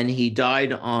 And he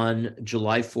died on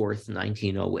July 4th,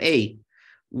 1908.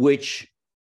 which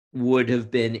would have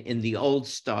been in the old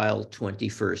style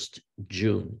 21st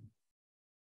June.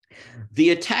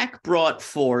 The attack brought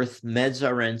forth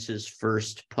Medzarents'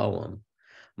 first poem,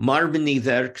 Marbni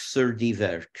Werk sur die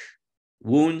Werk,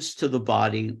 Wounds to the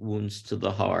Body, Wounds to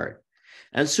the Heart.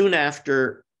 And soon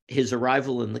after his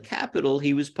arrival in the capital,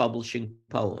 he was publishing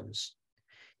poems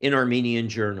in Armenian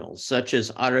journals, such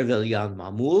as Aravelyan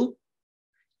Mamul,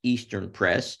 Eastern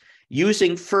Press,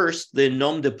 using first the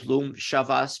nom de plume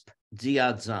Shavasp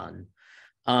Dziadzan.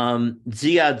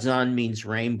 Dziadzan means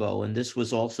rainbow, and this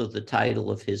was also the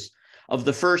title of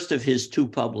the first of his two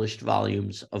published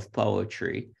volumes of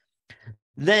poetry.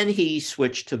 Then he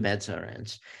switched to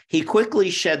Medzarents. He quickly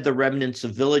shed the remnants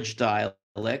of village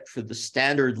dialect for the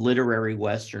standard literary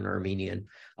Western Armenian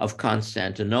of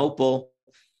Constantinople,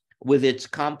 with its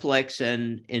complex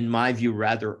and, in my view,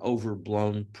 rather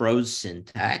overblown prose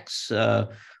syntax, a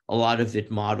lot of it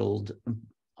modeled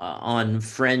on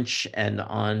French and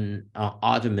on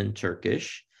Ottoman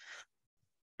Turkish.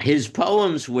 His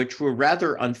poems, which were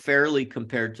rather unfairly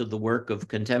compared to the work of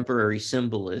contemporary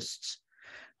symbolists,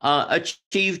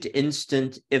 achieved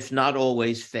instant, if not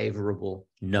always favorable,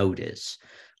 notice.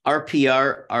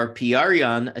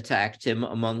 Arpiyaryan attacked him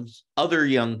amongst other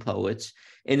young poets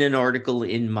in an article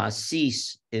in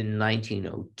Masis in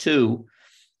 1902,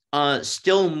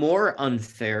 still more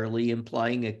unfairly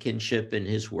implying a kinship in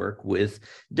his work with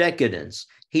decadence.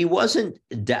 He wasn't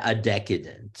a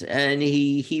decadent, and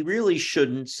he really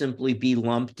shouldn't simply be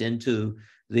lumped into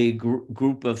the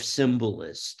group of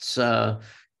symbolists.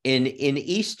 In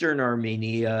Eastern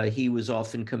Armenia, he was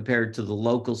often compared to the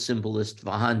local symbolist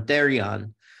Vahan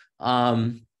Teryan.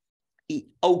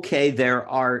 Okay, there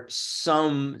are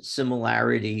some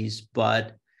similarities,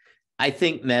 but I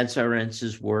think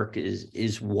Medzarents' work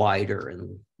is wider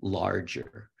and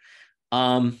larger.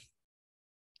 In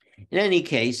any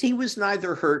case, he was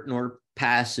neither hurt nor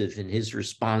passive in his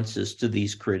responses to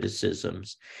these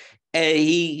criticisms.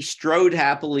 He strode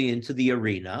happily into the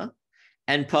arena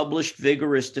and published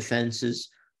vigorous defenses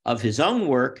of his own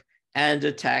work and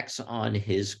attacks on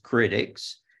his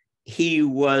critics. He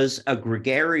was a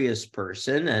gregarious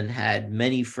person and had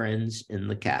many friends in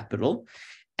the capital.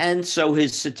 And so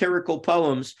his satirical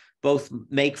poems both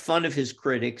make fun of his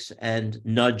critics and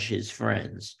nudge his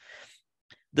friends.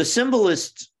 The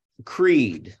symbolist's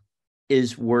creed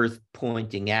is worth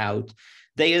pointing out.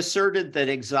 They asserted that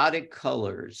exotic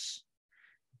colors,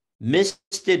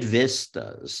 misted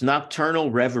vistas,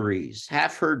 nocturnal reveries,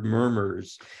 half-heard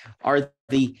murmurs are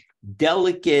the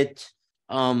delicate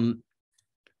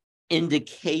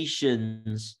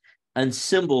indications and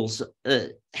symbols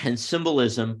and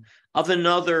symbolism of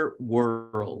another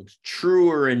world,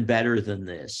 truer and better than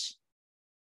this.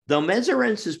 Though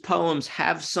Medzarents' poems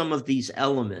have some of these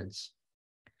elements,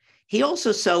 he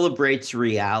also celebrates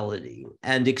reality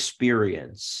and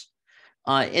experience.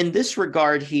 In this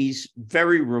regard, he's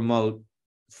very remote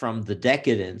from the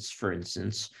decadents, for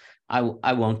instance.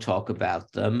 I won't talk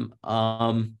about them.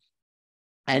 And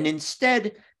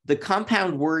instead, the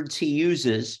compound words he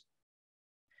uses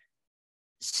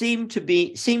seem to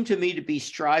me to be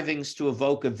strivings to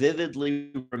evoke a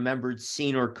vividly remembered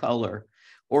scene or color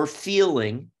or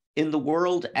feeling in the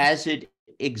world as it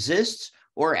exists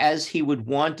or as he would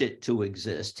want it to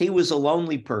exist. He was a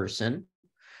lonely person.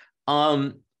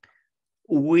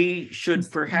 We should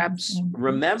perhaps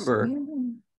remember.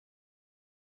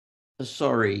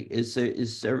 Sorry,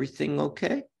 is everything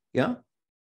okay? Yeah,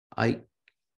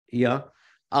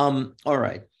 all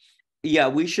right. Yeah,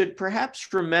 we should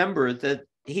perhaps remember that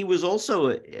he was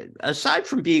also, aside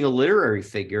from being a literary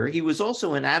figure, he was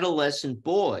also an adolescent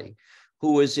boy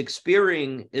who was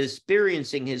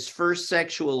experiencing his first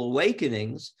sexual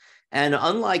awakenings. And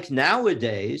unlike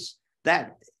nowadays,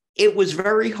 that it was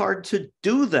very hard to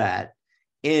do that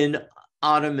in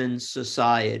Ottoman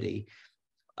society.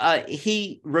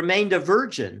 He remained a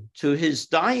virgin to his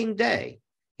dying day.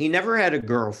 He never had a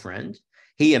girlfriend.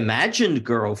 He imagined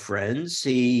girlfriends.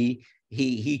 He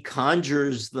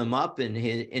conjures them up in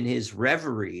his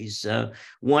reveries.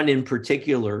 One in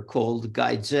particular called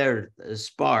Geyser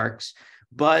Sparks.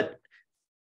 But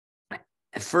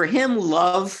for him,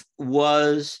 love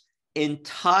was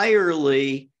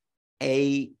entirely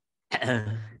a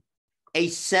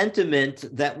sentiment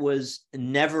that was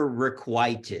never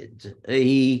requited.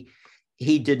 He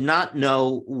did not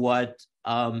know what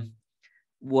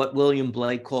William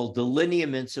Blake called the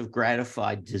lineaments of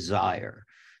gratified desire.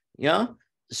 Yeah.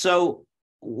 So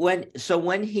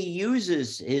when he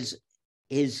uses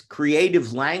his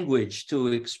creative language to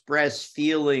express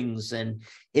feelings and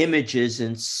images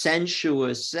in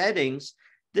sensuous settings,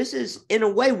 this is, in a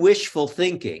way, wishful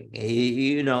thinking,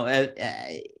 in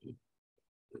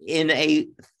a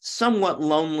somewhat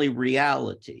lonely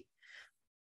reality.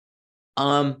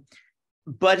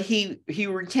 But he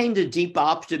retained a deep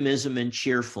optimism and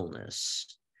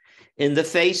cheerfulness in the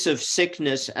face of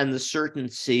sickness and the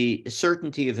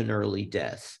certainty of an early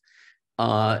death.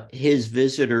 His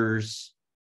visitors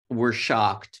were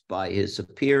shocked by his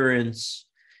appearance.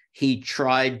 He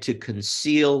tried to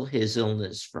conceal his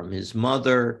illness from his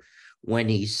mother. When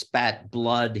he spat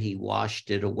blood, he washed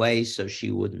it away so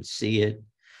she wouldn't see it.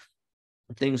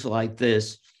 Things like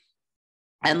this.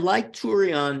 And like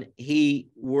Turian, he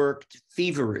worked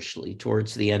feverishly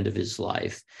towards the end of his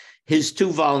life. His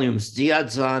 2 volumes,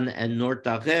 Diadzan and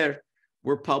Nortager,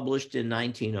 were published in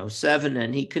 1907,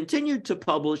 and he continued to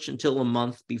publish until a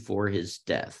month before his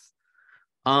death.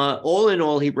 All in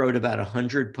all, he wrote about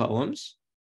 100 poems,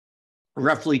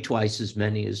 roughly twice as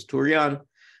many as Turian,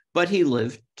 but he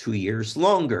lived 2 years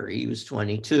longer. He was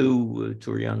 22,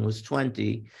 Turian was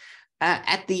 20.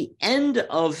 At the end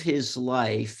of his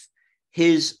life,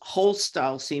 his whole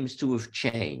style seems to have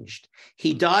changed.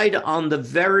 He died on the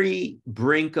very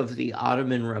brink of the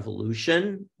Ottoman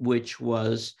Revolution, which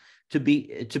was to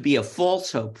be a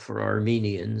false hope for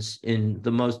Armenians in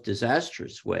the most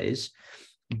disastrous ways.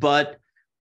 But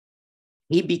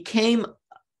he became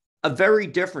a very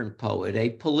different poet, a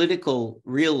political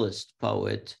realist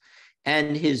poet.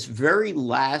 And his very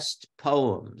last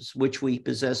poems, which we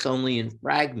possess only in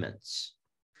fragments,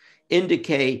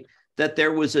 indicate that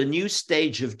there was a new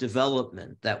stage of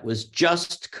development that was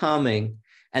just coming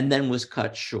and then was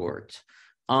cut short.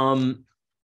 When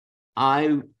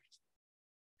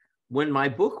my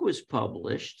book was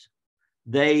published,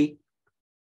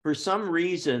 for some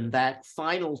reason, that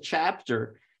final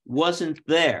chapter wasn't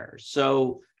there.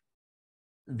 So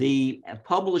the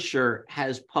publisher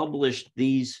has published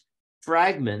these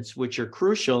fragments, which are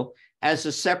crucial, as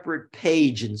a separate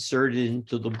page inserted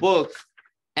into the book.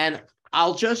 And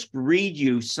I'll just read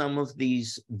you some of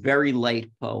these very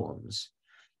late poems.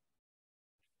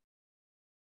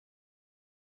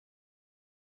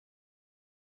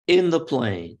 In the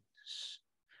plains,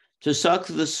 to suck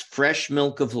the fresh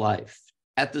milk of life,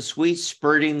 at the sweet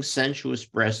spurting sensuous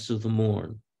breasts of the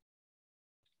morn.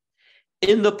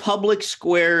 In the public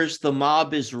squares, the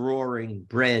mob is roaring,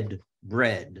 bread,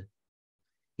 bread.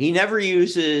 He never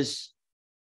uses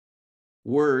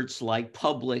words like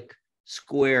public,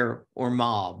 square, or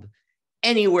mob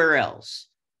anywhere else.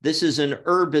 This is an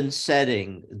urban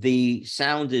setting. The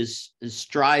sound is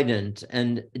strident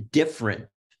and different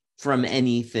from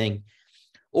anything.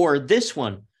 Or this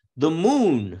one, the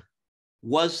moon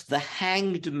was the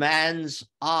hanged man's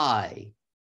eye.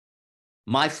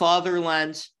 My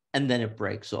fatherland's, and then it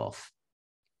breaks off.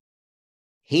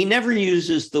 He never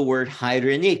uses the word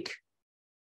Hayrenik,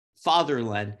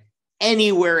 fatherland,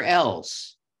 anywhere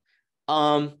else.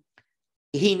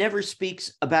 He never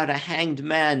speaks about a hanged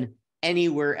man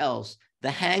anywhere else.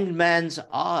 The hanged man's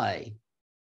eye.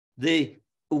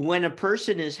 When a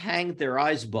person is hanged, their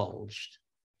eyes bulged.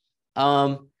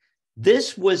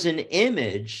 This was an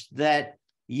image that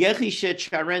Deize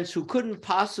Crespim, who couldn't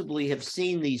possibly have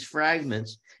seen these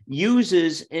fragments,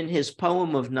 uses in his poem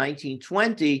of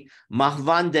 1920,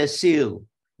 Mahvan Desil,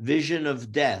 Vision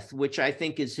of Death, which I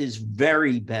think is his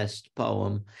very best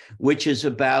poem, which is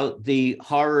about the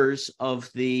horrors of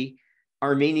the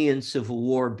Armenian Civil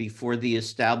War before the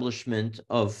establishment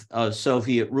of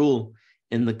Soviet rule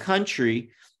in the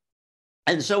country.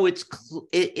 And so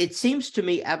it seems to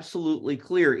me absolutely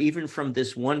clear, even from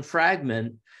this one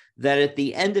fragment, that at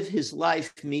the end of his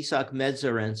life, Misak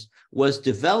Medzarents was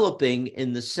developing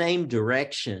in the same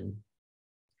direction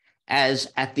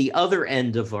as at the other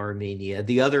end of Armenia,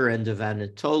 the other end of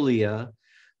Anatolia,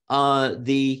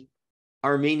 the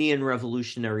Armenian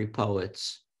revolutionary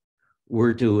poets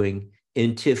were doing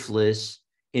in Tiflis,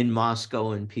 in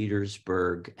Moscow and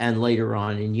Petersburg, and later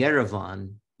on in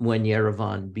Yerevan, when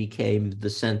Yerevan became the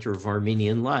center of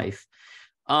Armenian life.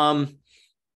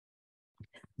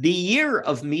 The year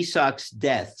of Misak's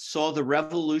death saw the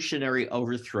revolutionary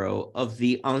overthrow of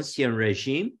the Ancien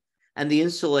Regime and the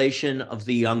installation of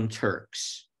the Young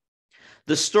Turks.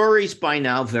 The story's by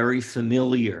now very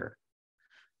familiar.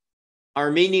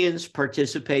 Armenians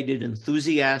participated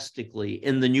enthusiastically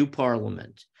in the new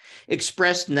parliament,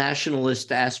 expressed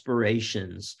nationalist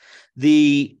aspirations.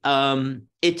 The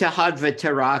Ittihad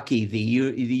Veteraki, the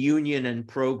Union and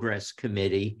Progress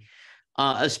Committee,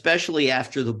 especially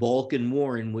after the Balkan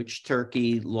War, in which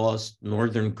Turkey lost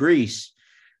northern Greece,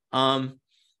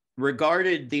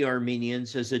 regarded the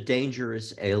Armenians as a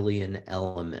dangerous alien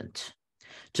element.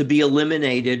 to be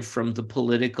eliminated from the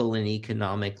political and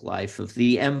economic life of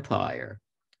the empire.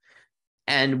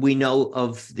 And we know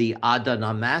of the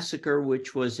Adana massacre,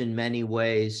 which was in many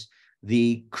ways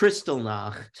the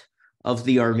Kristallnacht of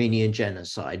the Armenian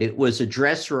genocide. It was a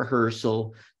dress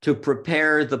rehearsal to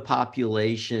prepare the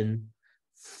population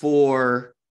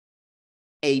for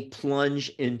a plunge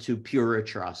into pure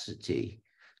atrocity,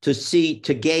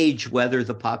 to gauge whether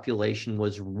the population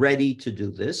was ready to do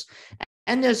this.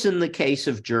 And as in the case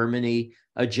of Germany,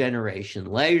 a generation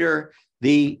later,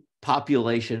 the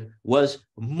population was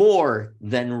more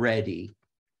than ready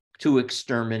to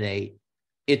exterminate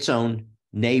its own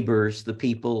neighbors, the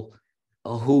people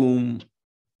whom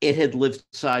it had lived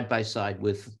side by side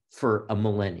with for a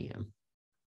millennium.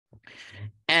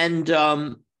 And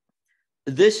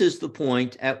this is the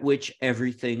point at which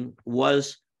everything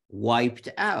was wiped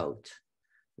out.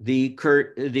 The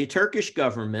Turkish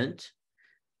government,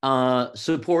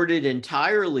 supported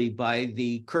entirely by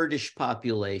the Kurdish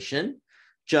population,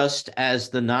 just as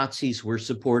the Nazis were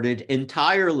supported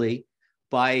entirely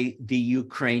by the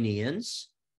Ukrainians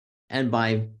and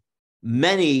by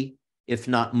many, if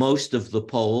not most, of the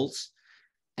Poles,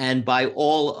 and by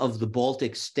all of the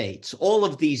Baltic states. All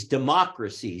of these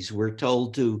democracies we're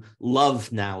told to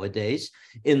love nowadays.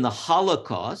 In the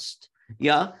Holocaust,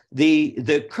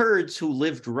 the Kurds who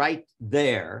lived right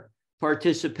there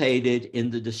participated in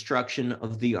the destruction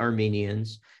of the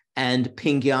Armenians, and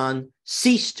Pingan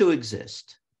ceased to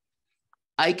exist.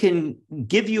 I can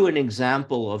give you an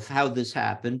example of how this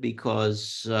happened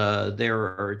because there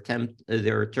are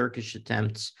Turkish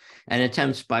attempts and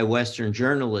attempts by Western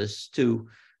journalists to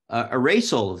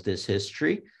erase all of this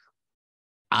history.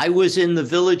 I was in the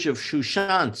village of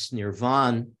Shushansk near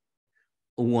Van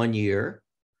one year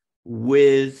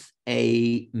with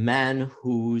a man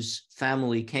whose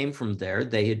family came from there.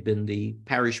 They had been the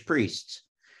parish priests,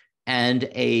 and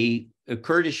a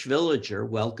Kurdish villager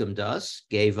welcomed us,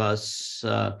 gave us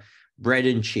bread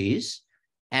and cheese,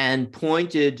 and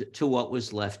pointed to what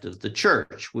was left of the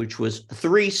church, which was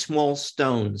 3 small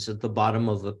stones at the bottom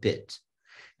of a pit.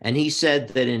 And he said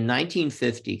that in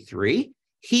 1953,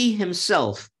 he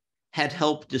himself had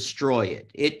helped destroy it.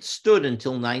 It stood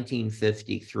until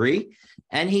 1953.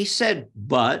 And he said,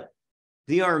 but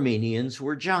the Armenians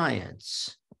were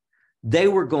giants. They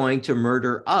were going to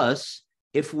murder us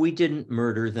if we didn't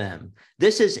murder them.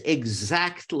 This is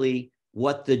exactly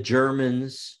what the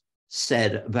Germans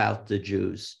said about the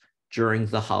Jews during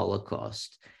the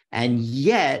Holocaust. And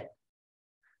yet,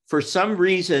 for some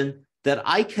reason that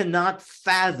I cannot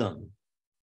fathom,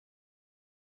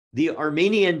 the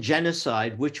Armenian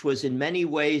genocide, which was in many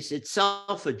ways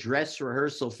itself a dress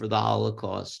rehearsal for the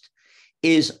Holocaust,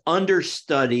 is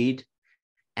understudied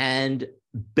and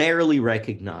barely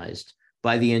recognized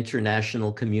by the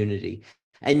international community.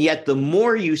 And yet, the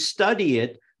more you study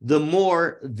it, the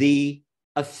more the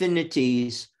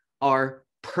affinities are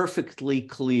perfectly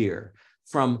clear,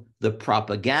 from the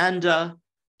propaganda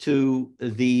to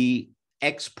the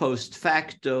ex post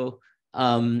facto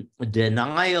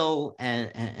denial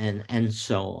and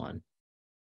so on.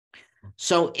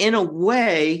 So in a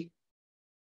way,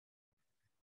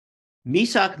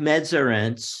 Misak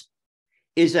Medzarents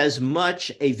is as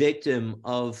much a victim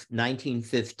of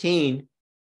 1915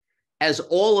 as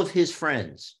all of his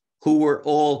friends who were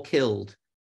all killed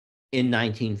in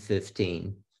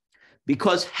 1915.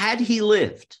 Because had he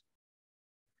lived,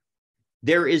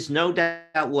 there is no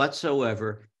doubt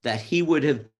whatsoever that he would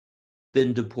have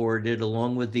been deported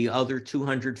along with the other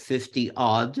 250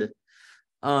 odd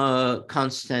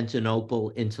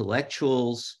Constantinople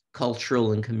intellectuals,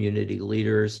 cultural and community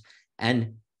leaders,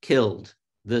 and killed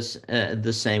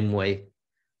the same way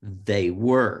they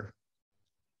were.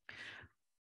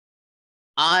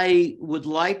 I would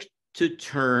like to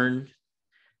turn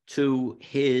to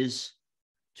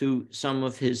some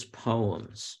of his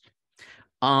poems.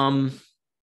 How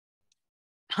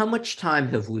much time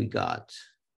have we got?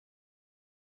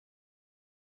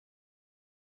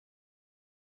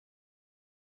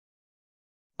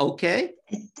 Okay.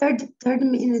 30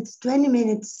 minutes, 20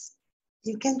 minutes.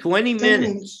 You can 20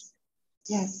 minutes.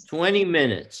 Yes. 20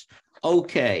 minutes.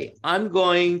 Okay. I'm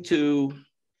going to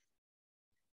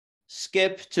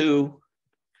skip to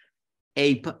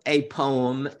a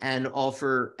poem and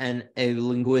offer a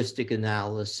linguistic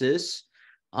analysis.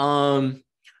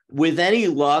 With any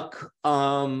luck,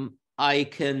 I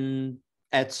can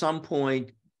at some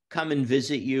point come and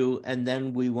visit you, and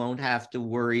then we won't have to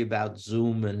worry about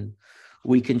Zoom, and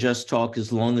we can just talk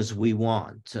as long as we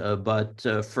want. But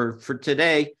for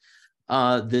today,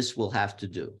 this will have to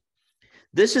do.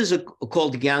 This is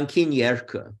called Gyankin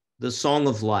Yerka, the Song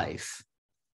of Life.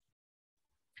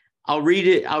 I'll read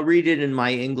it in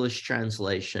my English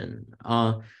translation.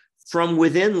 From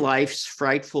within life's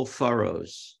frightful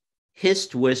furrows,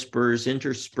 hissed whispers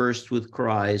interspersed with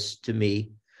cries to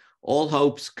me, all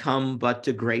hopes come but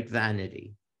to great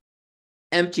vanity.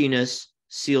 Emptiness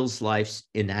seals life's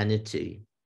inanity.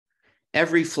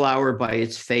 Every flower by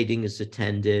its fading is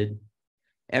attended.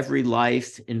 Every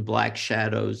life in black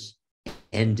shadows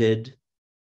ended.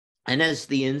 And as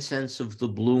the incense of the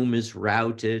bloom is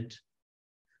routed,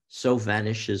 so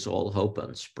vanishes all hope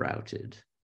unsprouted.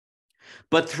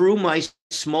 But through my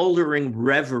smoldering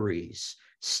reveries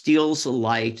steals a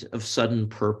light of sudden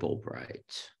purple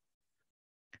bright,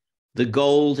 the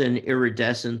gold and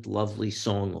iridescent lovely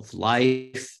song of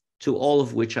life, to all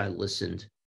of which I listened,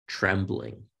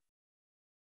 trembling.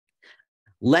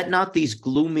 Let not these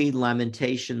gloomy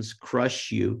lamentations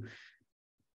crush you,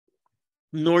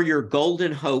 nor your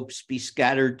golden hopes be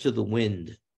scattered to the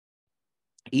wind.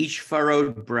 Each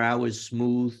furrowed brow is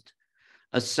smoothed,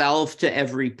 a salve to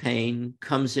every pain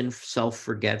comes in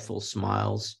self-forgetful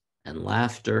smiles and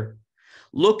laughter.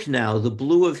 Look now, the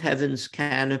blue of heaven's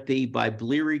canopy by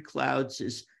bleary clouds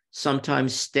is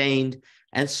sometimes stained,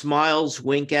 and smiles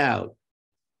wink out.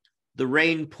 The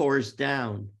rain pours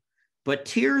down, but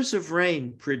tears of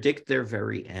rain predict their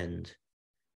very end.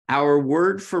 Our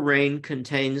word for rain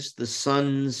contains the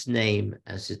sun's name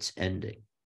as its ending.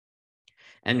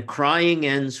 And crying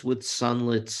ends with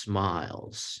sunlit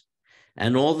smiles,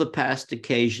 and all the past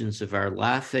occasions of our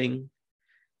laughing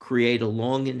create a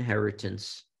long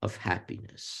inheritance of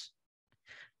happiness.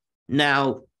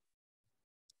 Now,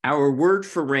 our word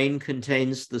for rain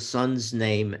contains the sun's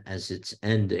name as its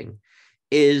ending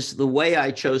is the way I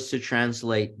chose to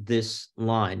translate this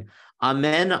line.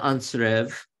 Amen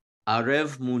ansrev,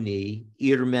 arev muni,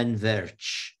 irmen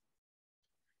verch.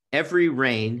 Every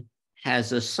rain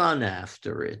has a sun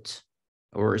after it,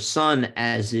 or a sun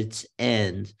as its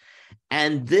end.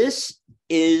 And this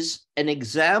is an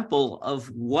example of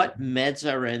what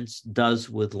Medzarents does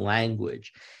with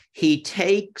language. He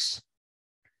takes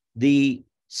the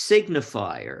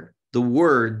signifier, the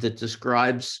word that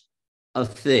describes a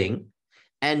thing,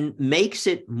 and makes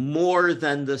it more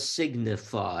than the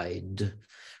signified.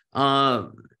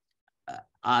 In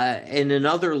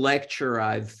another lecture,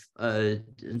 I've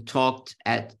talked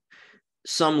at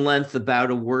some length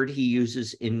about a word he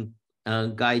uses in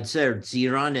Gaidzer,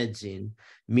 ziranedzin,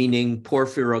 meaning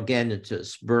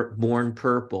porphyrogenitus, born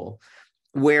purple,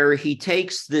 where he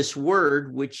takes this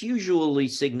word, which usually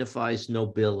signifies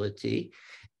nobility,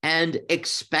 and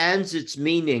expands its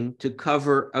meaning to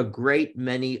cover a great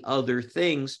many other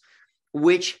things,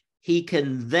 which he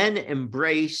can then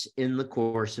embrace in the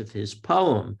course of his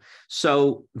poem.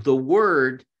 So the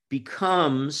word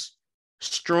becomes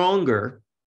stronger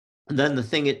than the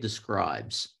thing it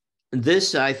describes.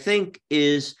 This, I think,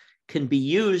 can be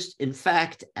used, in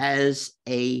fact, as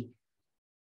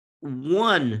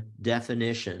one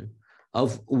definition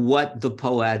of what the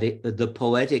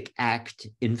poetic act,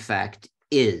 in fact,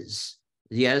 is.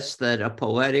 Yes, that a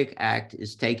poetic act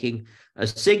is taking a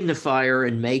signifier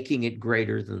and making it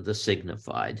greater than the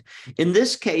signified. In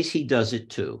this case, he does it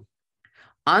too.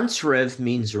 Ansrev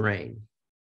means rain.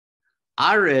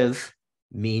 Arev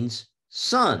means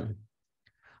sun.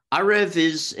 Arev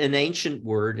is an ancient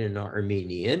word in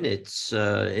Armenian. It's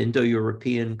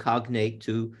Indo-European cognate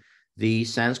to the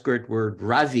Sanskrit word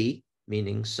Ravi,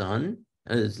 meaning sun,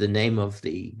 is the name of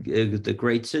the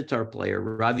great sitar player,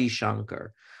 Ravi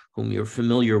Shankar, whom you're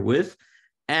familiar with.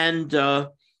 And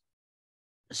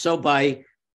so by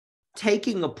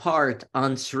taking apart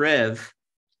Ansrev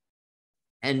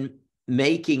and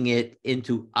making it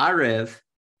into Arev,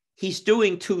 he's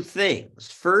doing two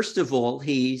things. First of all,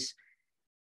 he's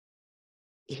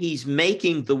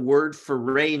making the word for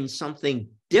rain something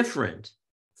different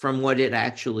from what it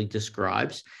actually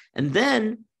describes. And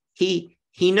then he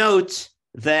notes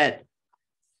that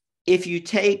if you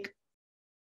take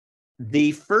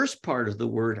the first part of the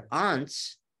word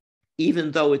ans,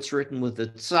 even though it's written with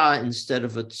a tsa instead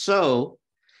of a tso,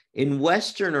 in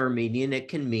Western Armenian, it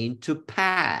can mean to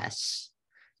pass.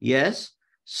 Yes?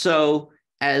 So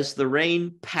as the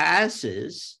rain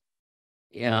passes,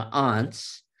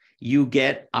 ans, you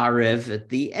get arev at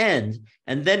the end.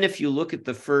 And then if you look at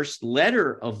the first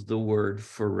letter of the word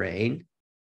for rain,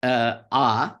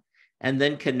 a, and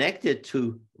then connect it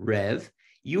to rev,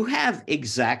 you have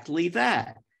exactly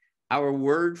that. Our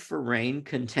word for rain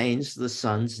contains the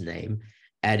sun's name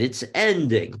at its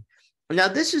ending. Now,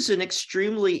 this is an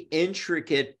extremely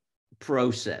intricate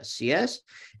process, yes?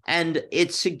 And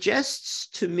it suggests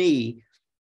to me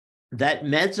that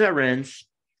Medzarents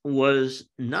was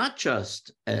not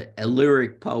just a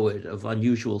lyric poet of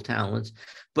unusual talents,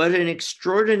 but an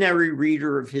extraordinary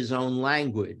reader of his own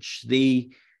language.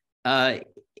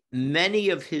 Many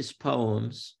of his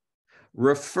poems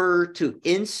refer to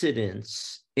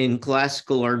incidents in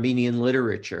classical Armenian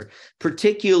literature,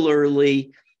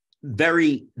 particularly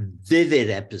very vivid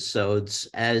episodes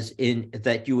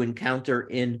that you encounter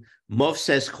in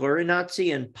Movses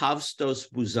Khorenatsi and Pavstos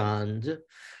Buzand,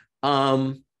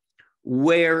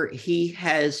 where he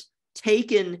has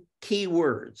taken key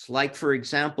words, like, for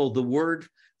example, the word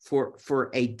for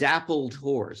a dappled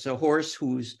horse, a horse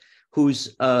whose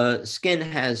skin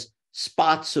has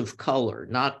spots of color,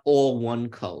 not all one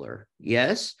color,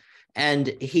 yes? And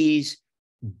he's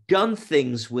done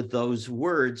things with those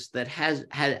words that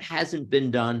hasn't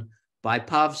been done by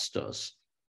Pavstos.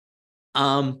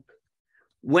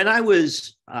 When I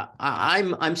was,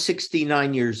 I'm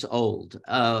 69 years old.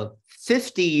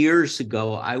 50 years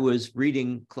ago, I was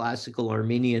reading classical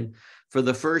Armenian for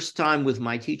the first time with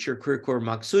my teacher, Krikor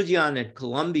Maksudian at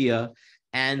Columbia,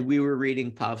 and we were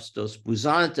reading Pavstos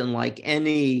Buzand, and like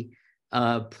any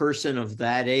person of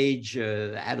that age,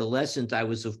 adolescent, I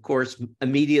was, of course,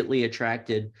 immediately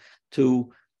attracted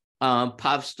to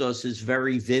Pavstos's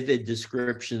very vivid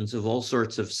descriptions of all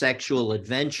sorts of sexual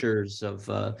adventures of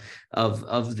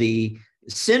the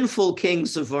sinful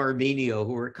kings of Armenia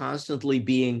who were constantly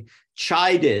being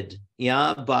chided,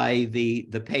 by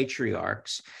the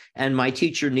patriarchs. And my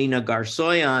teacher Nina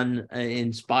Garsoyan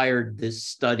inspired this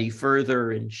study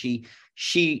further, and she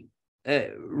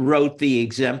wrote the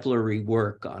exemplary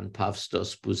work on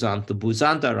Pavstos Buzand, the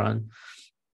Buzandaran.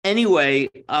 Anyway,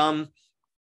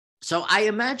 so I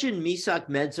imagine Misak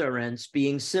Medzarents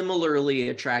being similarly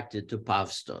attracted to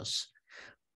Pavstos,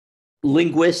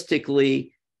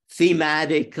 linguistically,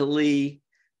 thematically,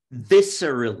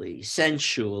 viscerally,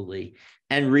 sensually,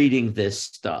 and reading this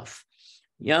stuff.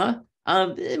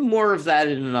 More of that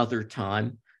in another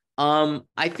time.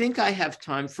 I think I have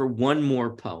time for one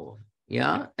more poem.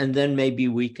 And then maybe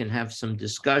we can have some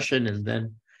discussion and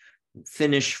then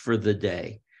finish for the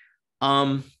day.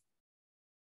 I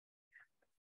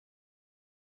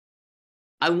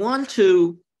want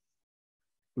to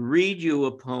read you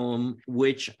a poem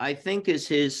which I think is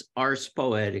his Ars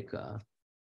Poetica.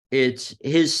 It's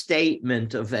his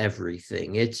statement of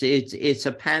everything. It's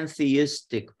a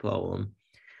pantheistic poem,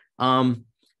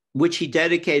 which he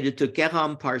dedicated to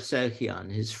Kerem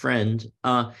Parsehian, his friend,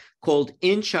 called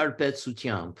In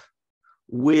Charpetsutyamp,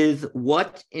 with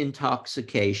what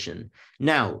intoxication.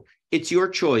 Now, it's your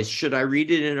choice. Should I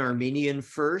read it in Armenian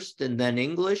first and then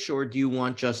English, or do you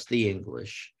want just the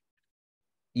English?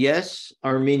 Yes,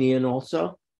 Armenian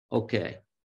also? Okay.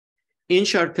 In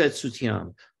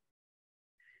Charpetsutyamp.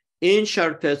 In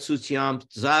Charpetsutyamp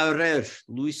Zaurer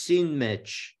Luisin Mech,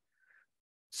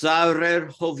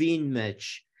 Zaurer Hovin Mech,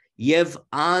 Yev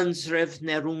Anzrev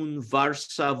Nerun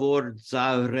Varsavor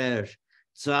Zaurer,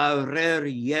 Zaurer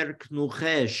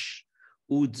Yerknuchesh,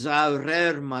 U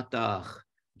Zaurer Matach,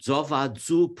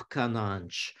 Zovadzup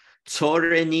Kananch,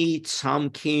 Zoreni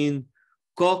Tsamkin,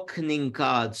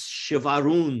 Kokninkads,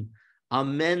 Shivarun,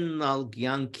 Amen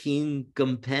Algyankin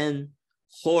Gumpen,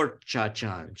 Hort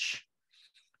Chachanch.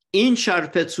 In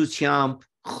Charpetsutyamp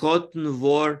Chotn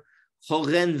Vor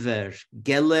Hogenver,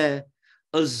 Gele,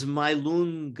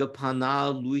 Azmailun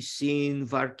Gapana Luisin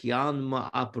Varkian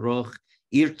Ma'aproch,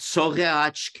 Irtsoge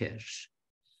Achker.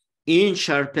 In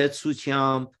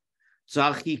Charpetsutyamp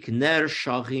Zachik Ner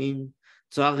Shagin,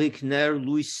 Zachik Ner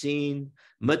Luisin,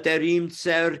 Materim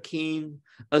Tserkin,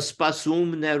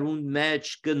 Aspasum Nerun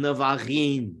Mech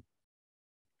Gnavagin.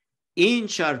 In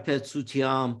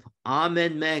Charpetsutyamp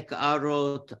Amen Mek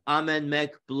Arot, Amen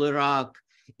Mek Blrak,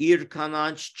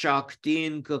 Irkananch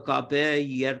Chaktin Kakabe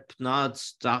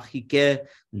Yerpnats Zachike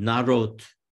Narot.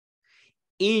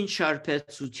 In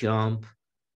Charpetsutyamp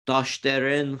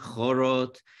Tashteren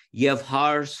Chorot,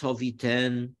 Yevhar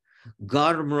Soviten,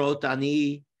 Garmrot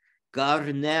Ani,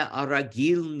 Garne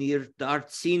Aragil Nir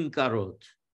Dartsin Karot.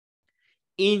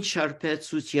 In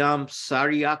Charpetsutyamp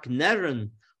Saryak Neren,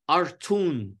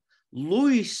 Artun,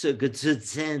 Luisa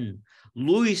Gdzidzen,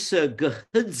 Luisa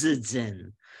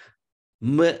Gdzidzen,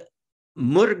 Murgastan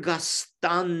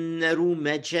Neru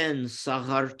Mejen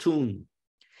Sagartun.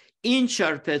 In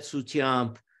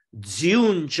Charpetsutyamp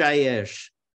Dziun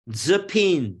Jayesh,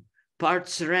 Dzapin,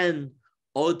 Partsren,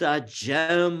 Oda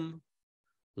Jem,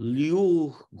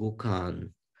 Liu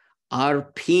Gukan,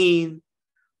 Arpin,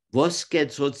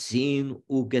 Vosketzotzin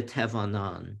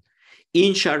Ugetevanan.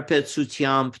 In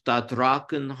Charpetsutyamp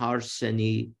Tatraken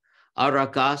Harseni,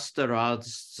 Aragasterad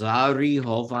Zari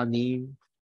Hovanim,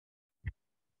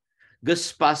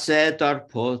 Gspase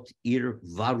darpot ir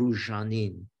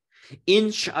varujanin.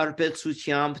 Inch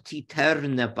arpetsutiamp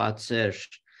titerne batser.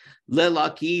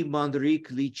 Lelaki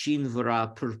mandrik lichin vra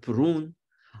purprun.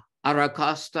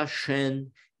 Arakasta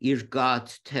shen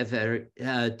irgat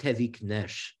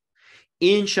teviknesh.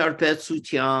 Inch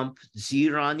arpetsutiamp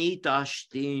zirani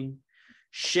dashtin.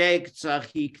 Sheg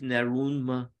tzachik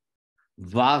nerunma.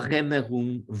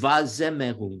 Vazemerun.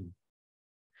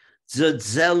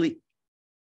 Zedzel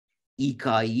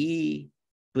ikai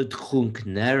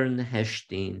bedchunknern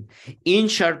heshtin. In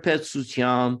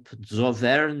sharpetsutiamp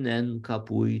zovernen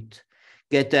kapuit.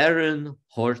 Geteren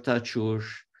hortachur.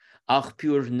 Ach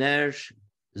purner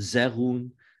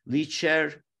zerun.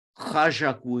 Licher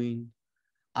chajakuin.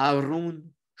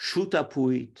 Arun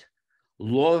shutapuit.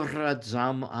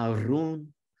 Lovradzam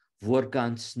arun.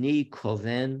 Vorgansni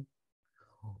koven.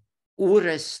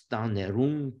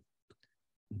 Urestanerun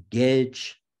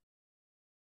gej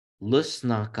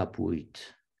lusna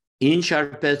kapuit. In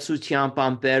sharpetsutiam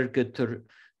pampergeter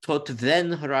tot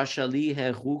ven rashali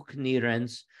heruk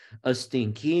nirens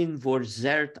astinkin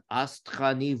vorzert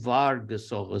astchani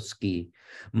vargesogoski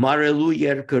marelu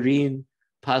yerkerin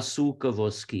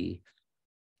pasukavoski.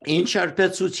 In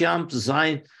sharpetsutiam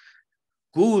zain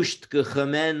gusht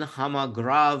gechemen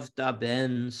hamagrav da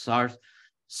ben sart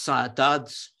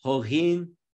Sadads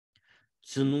hohin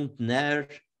zununtner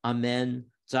amen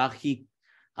zagdik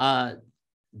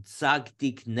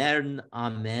nern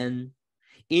amen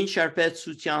in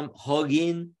sharpetsutiam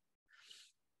hogin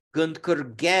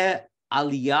gundkerge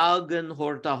aliagen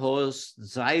hortahos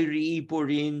zairi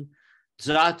ipurin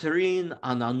zatrin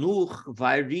ananuch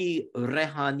vairi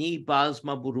rehani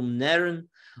basma burumnern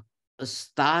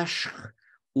stash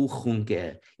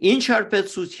uchunge in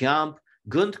sharpetsutiam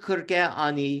Gundkerge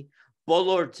ani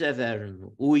bolor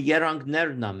zevern u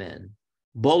yerangner namen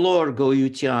bolor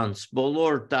goyutians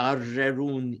bolor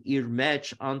darrerun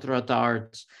irmech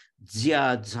antradarts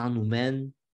ziad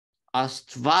zanumen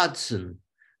astvadsen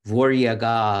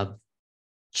vorjagab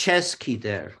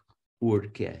cheskider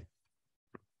urke.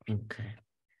 Okay.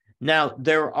 Now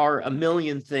there are a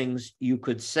million things you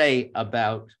could say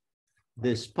about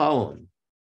this poem.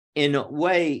 In a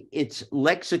way, its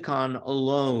lexicon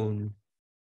alone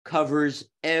covers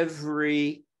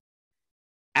every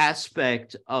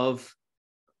aspect of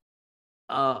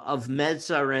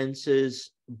Medzarents'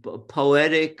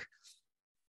 poetic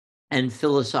and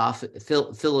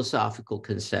philosophical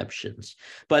conceptions.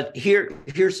 But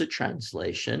here's a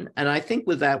translation, and I think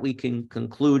with that we can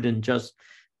conclude and just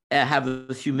have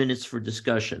a few minutes for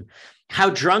discussion. How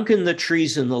drunken the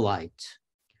trees in the light,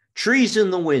 trees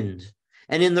in the wind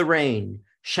and in the rain,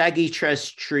 shaggy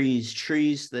tressed trees,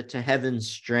 trees that to heaven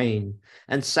strain,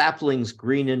 and saplings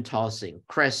green and tossing,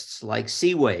 crests like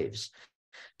sea waves,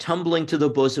 tumbling to the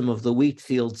bosom of the wheat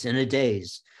fields in a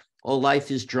daze. All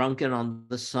life is drunken on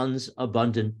the sun's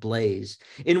abundant blaze.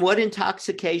 In what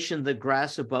intoxication the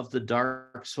grass above the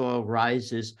dark soil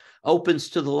rises, opens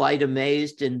to the light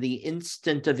amazed, in the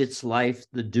instant of its life,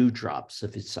 the dewdrops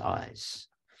of its eyes.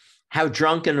 How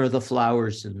drunken are the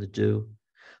flowers in the dew.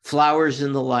 Flowers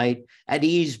in the light, at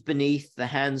ease beneath the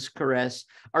hand's caress,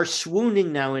 are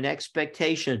swooning now in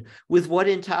expectation. With what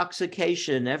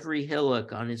intoxication every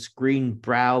hillock on its green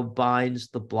brow binds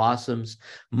the blossoms,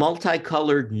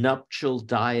 multicolored nuptial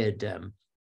diadem.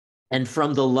 And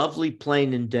from the lovely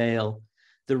plain and dale,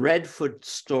 the red-foot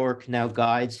stork now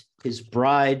guides his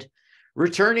bride,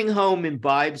 returning home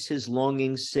imbibes his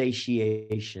longing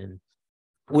satiation.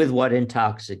 With what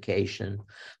intoxication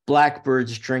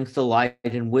blackbirds drink the light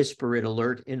and whisper it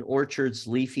alert in orchards'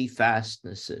 leafy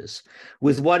fastnesses.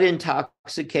 With what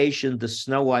intoxication the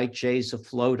snow-white jays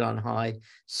afloat on high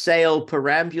sail,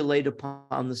 perambulate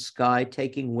upon the sky,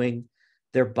 taking wing,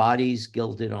 their bodies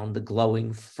gilded on the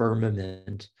glowing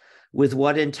firmament. With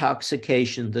what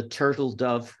intoxication the turtle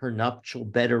dove her nuptial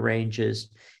bed arranges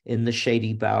in the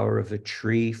shady bower of a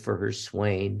tree for her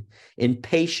swain. In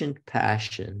patient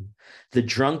passion, the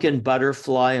drunken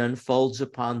butterfly unfolds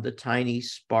upon the tiny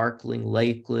sparkling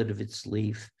lakelet of its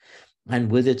leaf,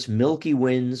 and with its milky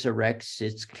wings erects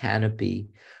its canopy.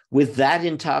 With that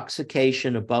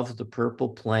intoxication above the purple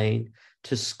plain,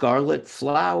 to scarlet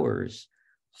flowers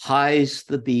hies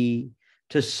the bee,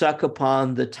 to suck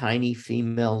upon the tiny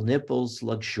female nipples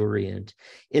luxuriant.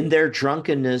 In their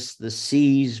drunkenness, the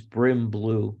seas brim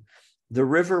blue. The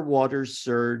river waters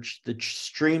surge, the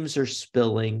streams are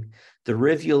spilling, the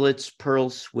rivulets purl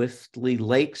swiftly,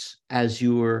 lakes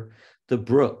azure, the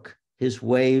brook, his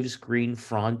waves green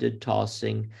fronded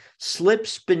tossing,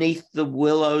 slips beneath the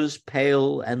willow's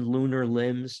pale and lunar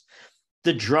limbs,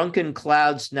 The drunken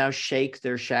clouds now shake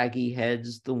their shaggy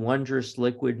heads, the wondrous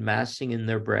liquid massing in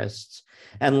their breasts,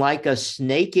 and like a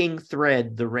snaking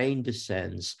thread, the rain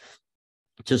descends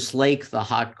to slake the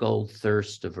hot gold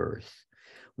thirst of earth.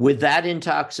 With that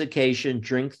intoxication,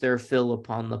 drink their fill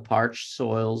upon the parched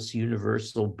soil's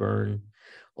universal burn,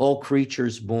 all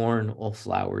creatures born, all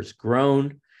flowers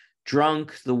grown.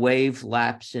 Drunk, the wave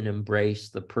laps in embrace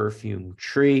the perfumed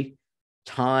tree,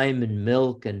 thyme and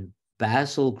milk and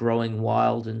basil growing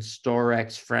wild, and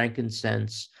storax,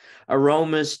 frankincense,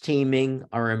 aromas teeming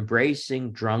are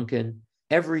embracing, drunken,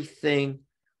 everything,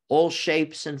 all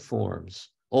shapes and forms,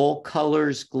 all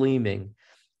colors gleaming,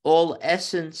 all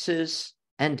essences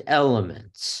and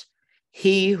elements.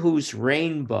 He whose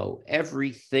rainbow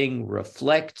everything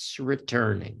reflects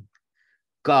returning,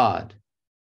 God,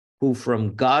 who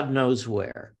from God knows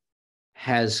where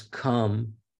has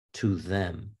come to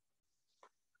them.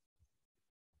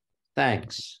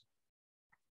 Thanks.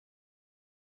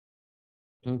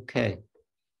 Okay.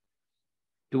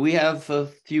 Do we have a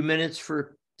few minutes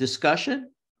for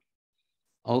discussion?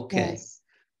 Okay. Yes.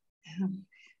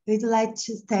 We'd like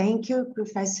to thank you,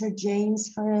 Professor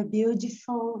James, for a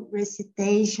beautiful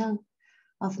recitation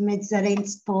of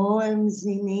Medzarents' poems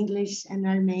in English and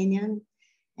Armenian,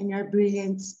 and your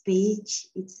brilliant speech.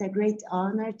 It's a great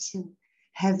honor to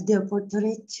have the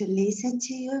opportunity to listen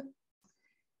to you.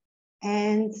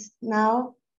 And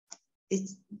now,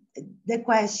 it's the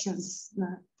questions.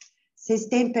 Vocês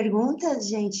têm perguntas,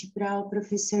 gente, para o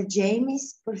professor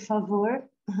James, por favor?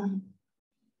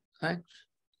 Thanks.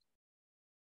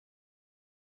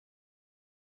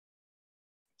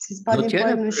 Vocês podem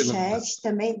pôr no chat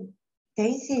também.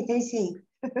 Tem sim, tem sim.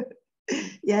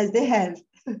 Yes, they have.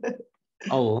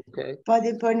 Oh, okay.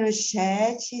 Podem pôr no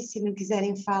chat, se não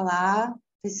quiserem falar, o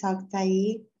pessoal que está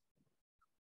aí.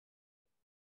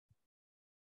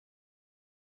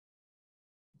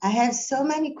 I have so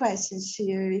many questions to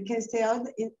you. You can stay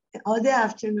all the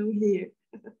afternoon here.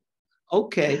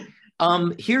 Okay.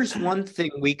 Here's one thing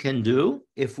we can do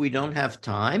if we don't have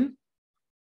time.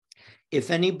 If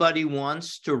anybody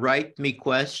wants to write me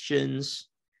questions,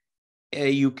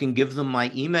 you can give them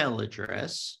my email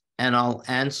address and I'll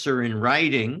answer in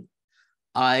writing.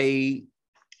 I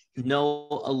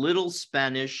know a little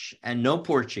Spanish and no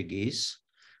Portuguese.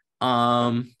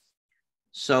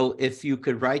 So if you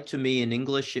could write to me in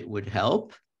English, it would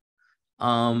help.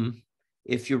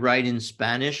 If you write in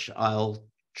Spanish, I'll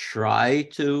try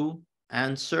to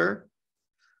answer.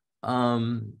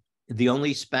 The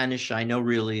only Spanish I know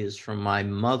really is from my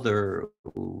mother,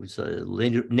 who's a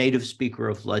native speaker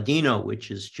of Ladino,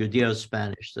 which is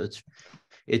Judeo-Spanish. So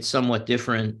it's somewhat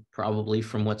different probably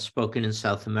from what's spoken in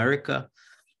South America.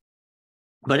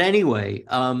 But anyway,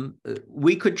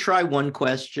 we could try one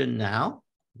question now.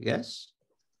 Yes?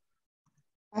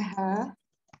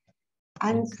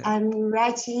 I'm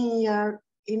writing your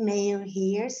email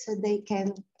here so they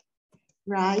can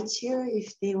write you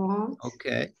if they want.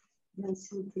 Okay.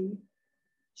 Gmail.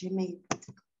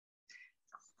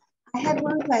 I have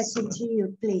one question to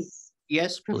you, please.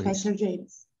 Yes, please. Professor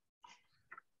James.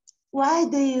 Why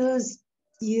do you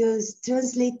use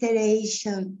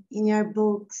transliteration in your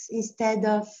books instead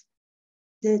of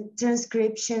the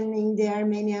transcription in the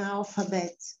Armenian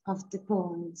alphabet of the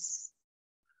poems?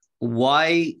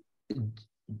 Why?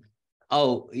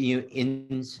 Oh,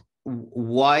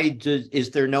 why is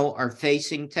there no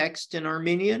facing text in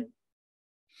Armenian?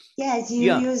 Yes,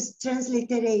 you use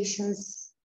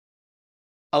transliterations.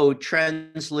 Oh,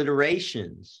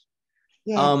 transliterations.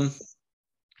 Yes.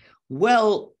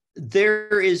 Well,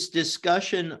 there is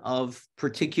discussion of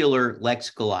particular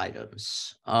lexical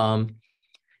items.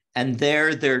 And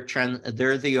they're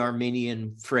the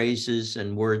Armenian phrases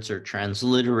and words are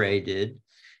transliterated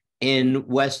in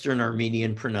Western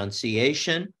Armenian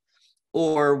pronunciation,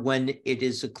 or when it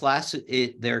is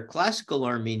they're classical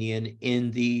Armenian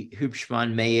in the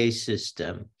Hübschmann-Meillet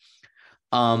system.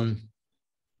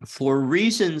 For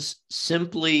reasons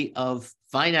simply of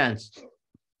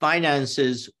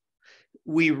finances,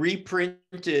 we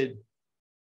reprinted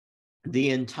the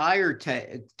entire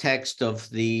text of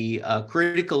the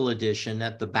critical edition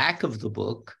at the back of the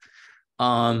book,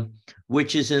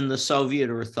 which is in the Soviet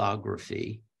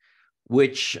orthography,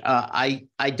 which I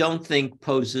don't think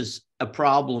poses a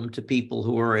problem to people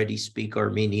who already speak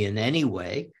Armenian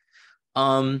anyway.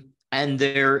 And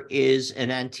there is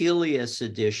an Antelius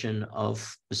edition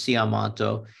of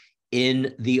Siamanto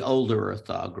in the older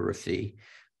orthography,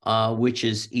 which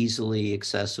is easily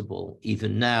accessible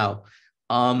even now.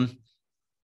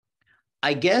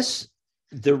 I guess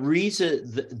the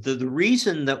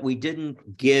reason that we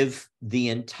didn't give the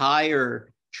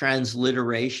entire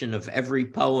transliteration of every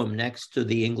poem next to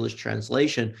the English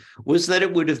translation was that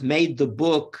it would have made the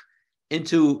book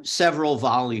into several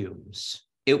volumes.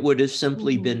 It would have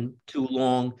simply been too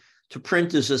long to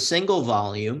print as a single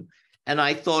volume. And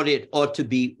I thought it ought to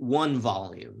be one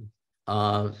volume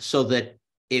so that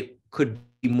it could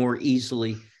be more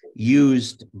easily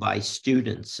used by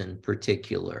students in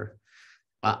particular.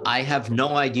 I have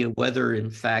no idea whether,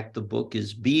 in fact, the book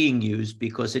is being used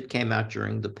because it came out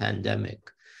during the pandemic.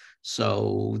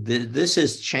 So this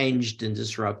has changed and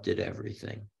disrupted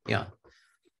everything. Yeah.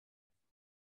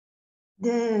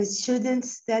 The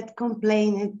students that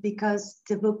complain it because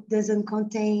the book doesn't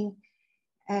contain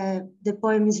the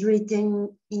poems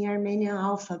written in Armenian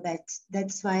alphabet.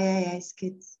 That's why I ask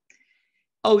it.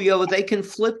 Oh, yeah, well, they can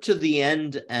flip to the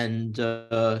end and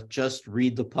just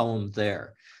read the poem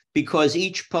there, because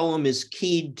each poem is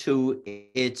keyed to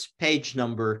its page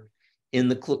number in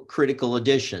the critical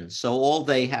edition. So all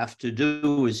they have to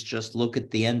do is just look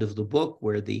at the end of the book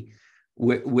where the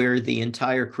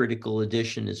entire critical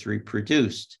edition is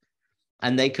reproduced.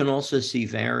 And they can also see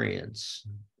variants,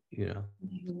 you know.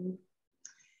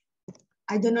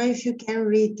 I don't know if you can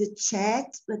read the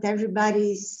chat, but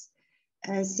everybody's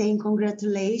saying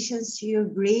congratulations, you're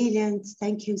brilliant.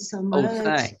 Thank you so much. Oh,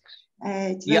 thanks.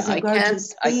 It was a gorgeous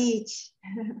speech.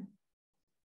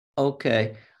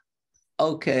 Okay.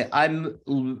 Okay, I'm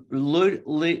buenas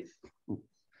tardes.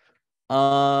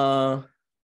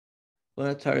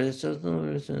 Buenas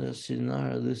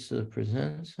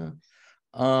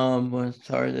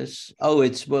tardes. Oh,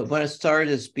 it's buenas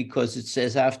tardes because it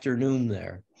says afternoon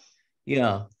there.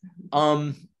 Yeah.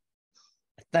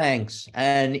 Thanks.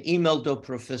 And email to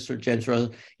Professor James.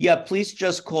 Yeah, please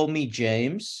just call me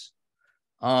James.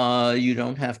 You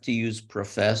don't have to use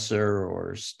professor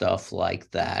or stuff like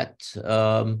that.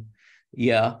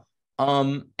 Yeah.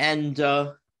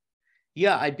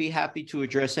 Yeah, I'd be happy to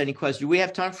address any question. Do we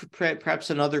have time for perhaps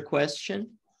another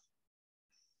question?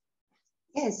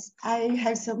 Yes, I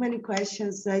have so many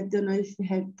questions. I don't know if we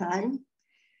have time.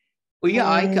 Well, yeah,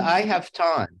 I have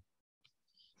time.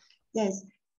 Yes.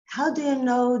 How do you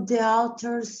know the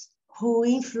authors who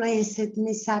influenced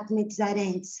Misak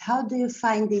Medzarents? How do you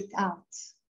find it out?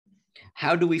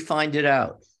 How do we find it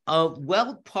out?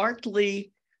 Well,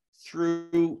 partly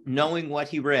through knowing what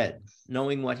he read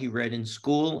in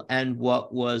school and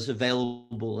what was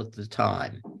available at the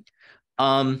time.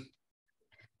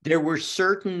 There were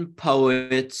certain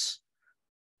poets,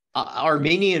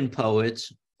 Armenian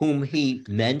poets, whom he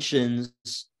mentions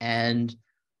and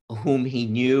whom he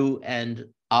knew and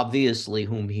obviously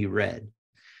whom he read.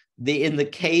 In the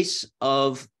case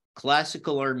of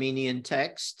classical Armenian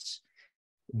texts,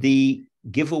 the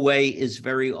giveaway is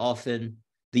very often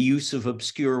the use of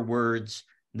obscure words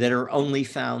that are only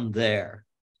found there,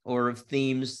 or of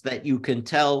themes that you can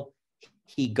tell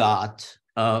he got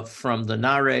from the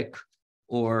Narek,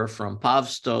 or from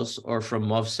Pavstos, or from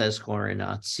Movses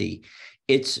Khorenatsi.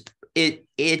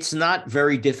 It's not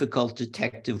very difficult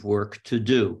detective work to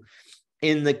do.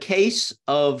 In the case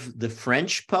of the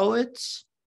French poets,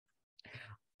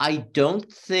 I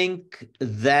don't think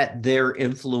that their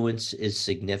influence is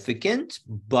significant,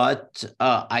 but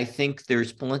I think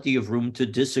there's plenty of room to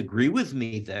disagree with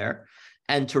me there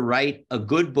and to write a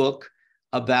good book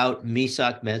about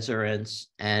Misak Medzarents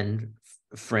and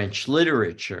French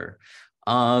literature.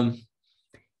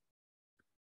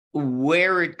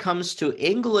 Where it comes to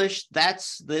English,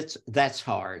 that's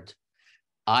hard.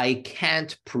 I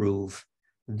can't prove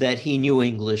that he knew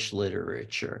English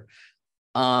literature.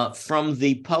 From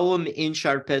the poem In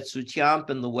Sharpetsutiamp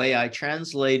and the way I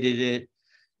translated it,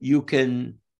 you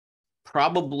can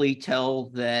probably tell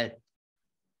that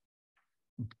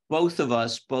both of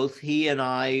us, both he and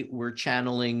I, were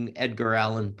channeling Edgar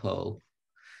Allan Poe.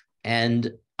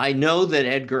 And I know that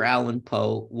Edgar Allan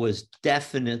Poe was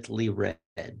definitely read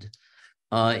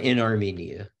in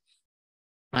Armenia.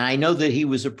 And I know that he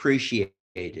was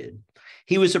appreciated.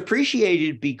 He was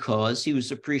appreciated because he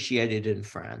was appreciated in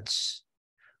France.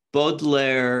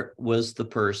 Baudelaire was the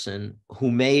person who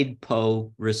made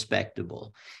Poe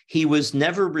respectable. He was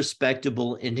never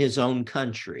respectable in his own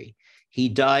country. He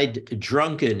died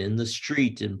drunken in the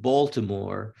street in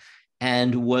Baltimore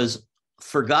and was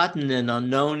forgotten and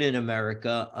unknown in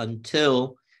America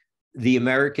until the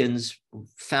Americans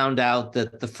found out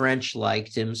that the French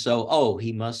liked him. So,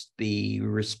 he must be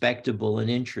respectable and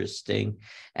interesting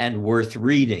and worth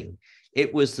reading.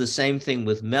 It was the same thing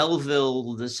with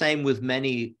Melville, the same with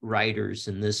many writers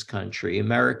in this country.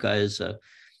 America is a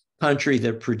country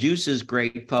that produces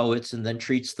great poets and then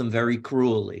treats them very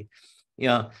cruelly.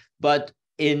 Yeah, but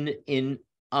in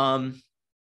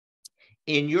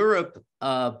in Europe,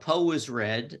 Poe was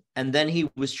read, and then he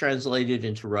was translated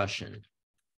into Russian.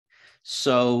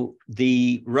 So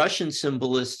the Russian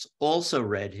symbolists also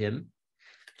read him.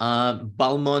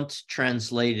 Balmont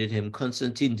translated him,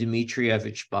 Konstantin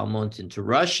Dmitrievich Balmont, into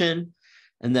Russian.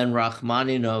 And then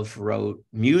Rachmaninoff wrote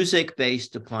music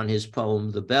based upon his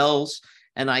poem, The Bells.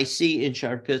 And I see in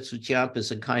Sharpetsutiap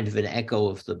as a kind of an echo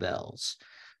of The Bells.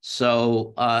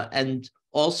 So, and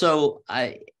also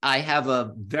I have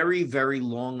a very, very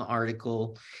long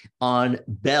article on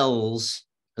bells,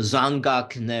 Zanga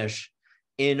Knesh,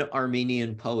 in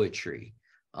Armenian poetry,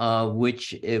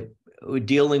 which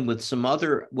dealing with some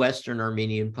other Western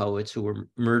Armenian poets who were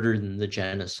murdered in the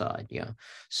genocide. Yeah.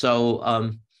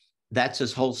 So that's a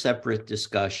whole separate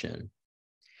discussion.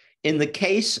 In the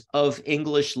case of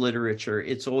English literature,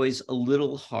 it's always a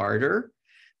little harder.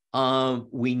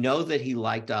 We know that he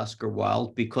liked Oscar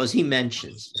Wilde because he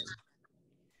mentions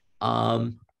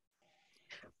him.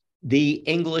 The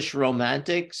English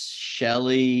romantics,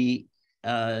 Shelley,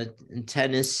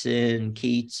 Tennyson,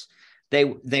 Keats, they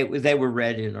were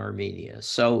read in Armenia.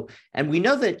 So, and we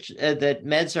know that that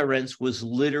Medzarents was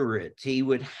literate. He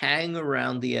would hang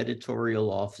around the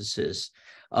editorial offices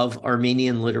of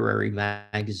Armenian literary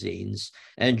magazines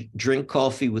and drink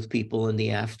coffee with people in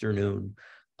the afternoon.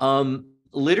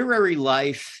 Literary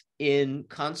life in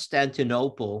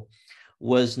Constantinople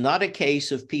was not a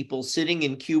case of people sitting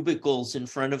in cubicles in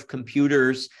front of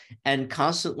computers and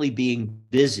constantly being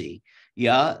busy.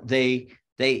 Yeah,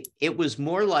 it was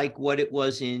more like what it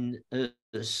was in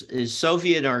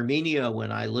Soviet Armenia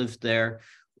when I lived there.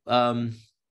 I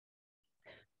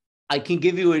can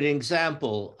give you an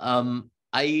example.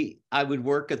 I would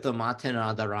work at the Maten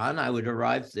Adaran. I would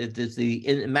arrive at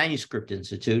the Manuscript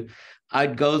Institute.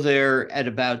 I'd go there at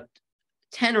about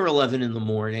 10 or 11 in the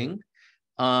morning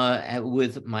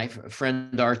with my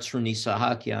friend Artsruni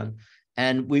Sahakyan,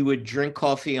 and we would drink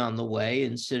coffee on the way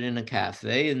and sit in a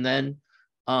cafe, and then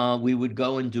we would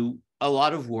go and do a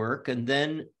lot of work, and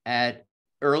then at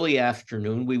early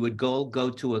afternoon we would go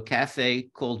to a cafe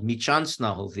called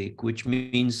Michansnahovik, which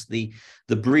means the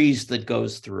breeze that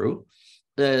goes through,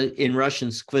 in Russian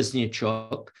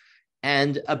Skvoznyachok.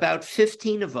 And about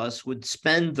 15 of us would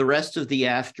spend the rest of the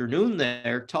afternoon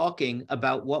there talking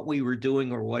about what we were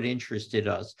doing or what interested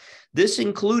us. This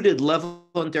included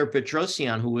Levon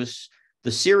Der-Petrosyan, who was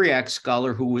the Syriac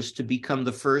scholar who was to become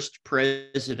the first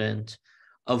president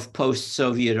of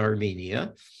post-Soviet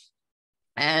Armenia.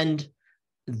 And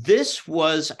this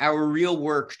was our real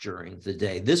work during the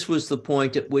day. This was the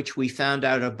point at which we found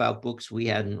out about books we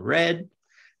hadn't read,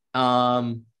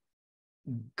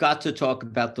 got to talk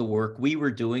about the work we were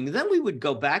doing. Then we would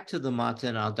go back to the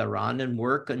Maten Adaran and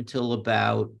work until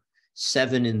about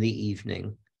 7 in the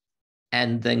evening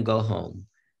and then go home.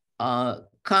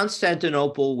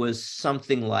 Constantinople was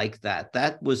something like that.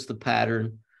 That was the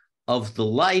pattern of the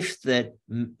life that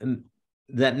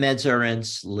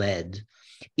Medzarents led.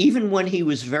 Even when he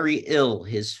was very ill,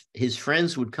 his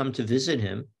friends would come to visit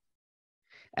him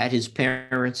at his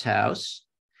parents' house,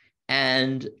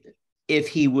 and if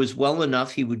he was well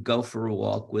enough, he would go for a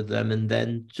walk with them, and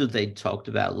then so they talked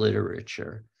about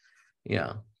literature.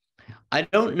 Yeah. I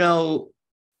don't know,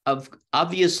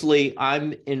 obviously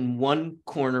I'm in one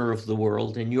corner of the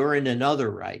world and you're in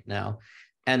another right now.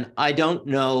 And I don't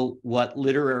know what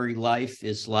literary life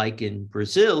is like in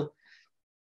Brazil.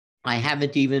 I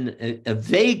haven't even a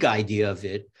vague idea of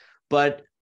it, but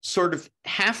sort of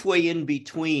halfway in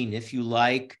between, if you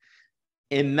like,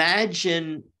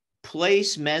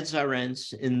 place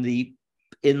Medzarents in the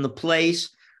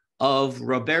place of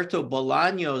Roberto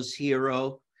Bolaño's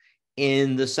hero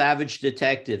in The Savage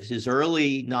Detectives, his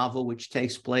early novel, which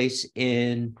takes place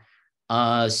in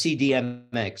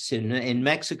CDMX in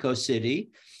Mexico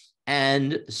City.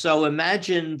 And so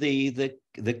imagine the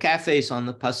cafes on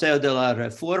the Paseo de la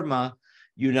Reforma,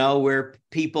 you know, where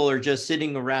people are just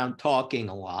sitting around talking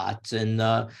a lot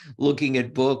and looking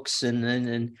at books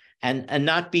and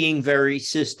not being very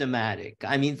systematic.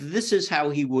 I mean, this is how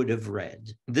he would have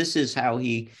read. This is how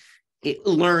he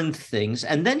learned things.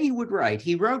 And then he would write.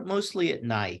 He wrote mostly at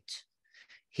night.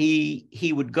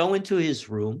 He would go into his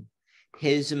room,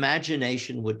 his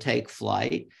imagination would take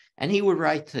flight, and he would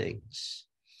write things.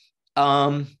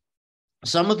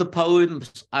 Some of the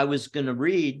poems I was going to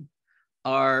read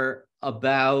are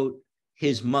about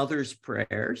his mother's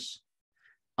prayers,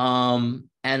 and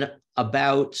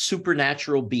about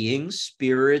supernatural beings,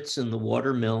 spirits in the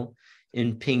watermill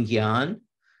in Pingyan,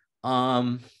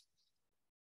 about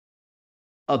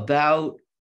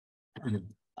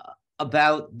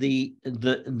the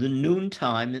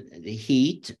noontime, the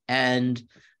heat, and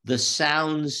the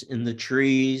sounds in the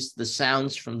trees, the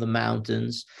sounds from the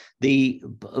mountains, the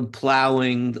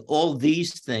plowing, all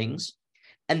these things.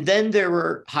 And then there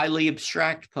were highly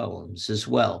abstract poems as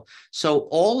well. So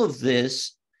all of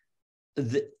this,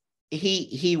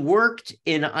 he worked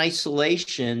in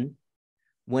isolation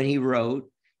when he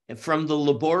wrote, from the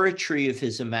laboratory of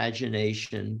his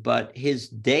imagination, but his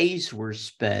days were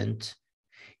spent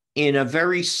in a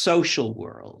very social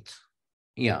world.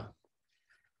 Yeah.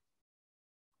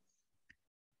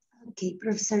 Ok,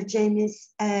 Professor James,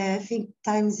 I think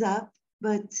time's up,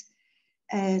 but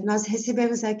nós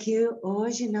recebemos aqui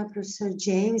hoje, né, o Professor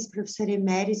James, professor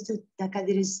emérito da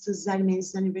cadeira de Estudos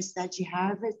Armênios da Universidade de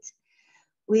Harvard.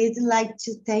 We'd like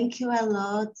to thank you a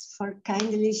lot for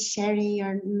kindly sharing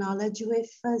your knowledge with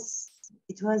us.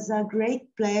 It was a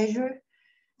great pleasure.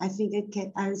 I think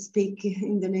I'll speak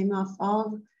in the name of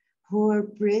all who are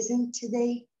present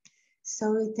today.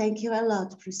 So we thank you a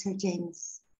lot, Professor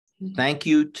James. Thank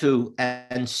you too,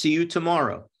 and see you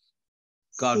tomorrow.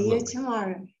 God see willing. you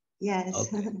tomorrow.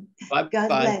 Yes. Okay. Bye. God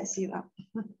bless you. God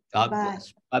Bye.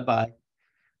 bless. Bye-bye.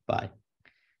 Bye.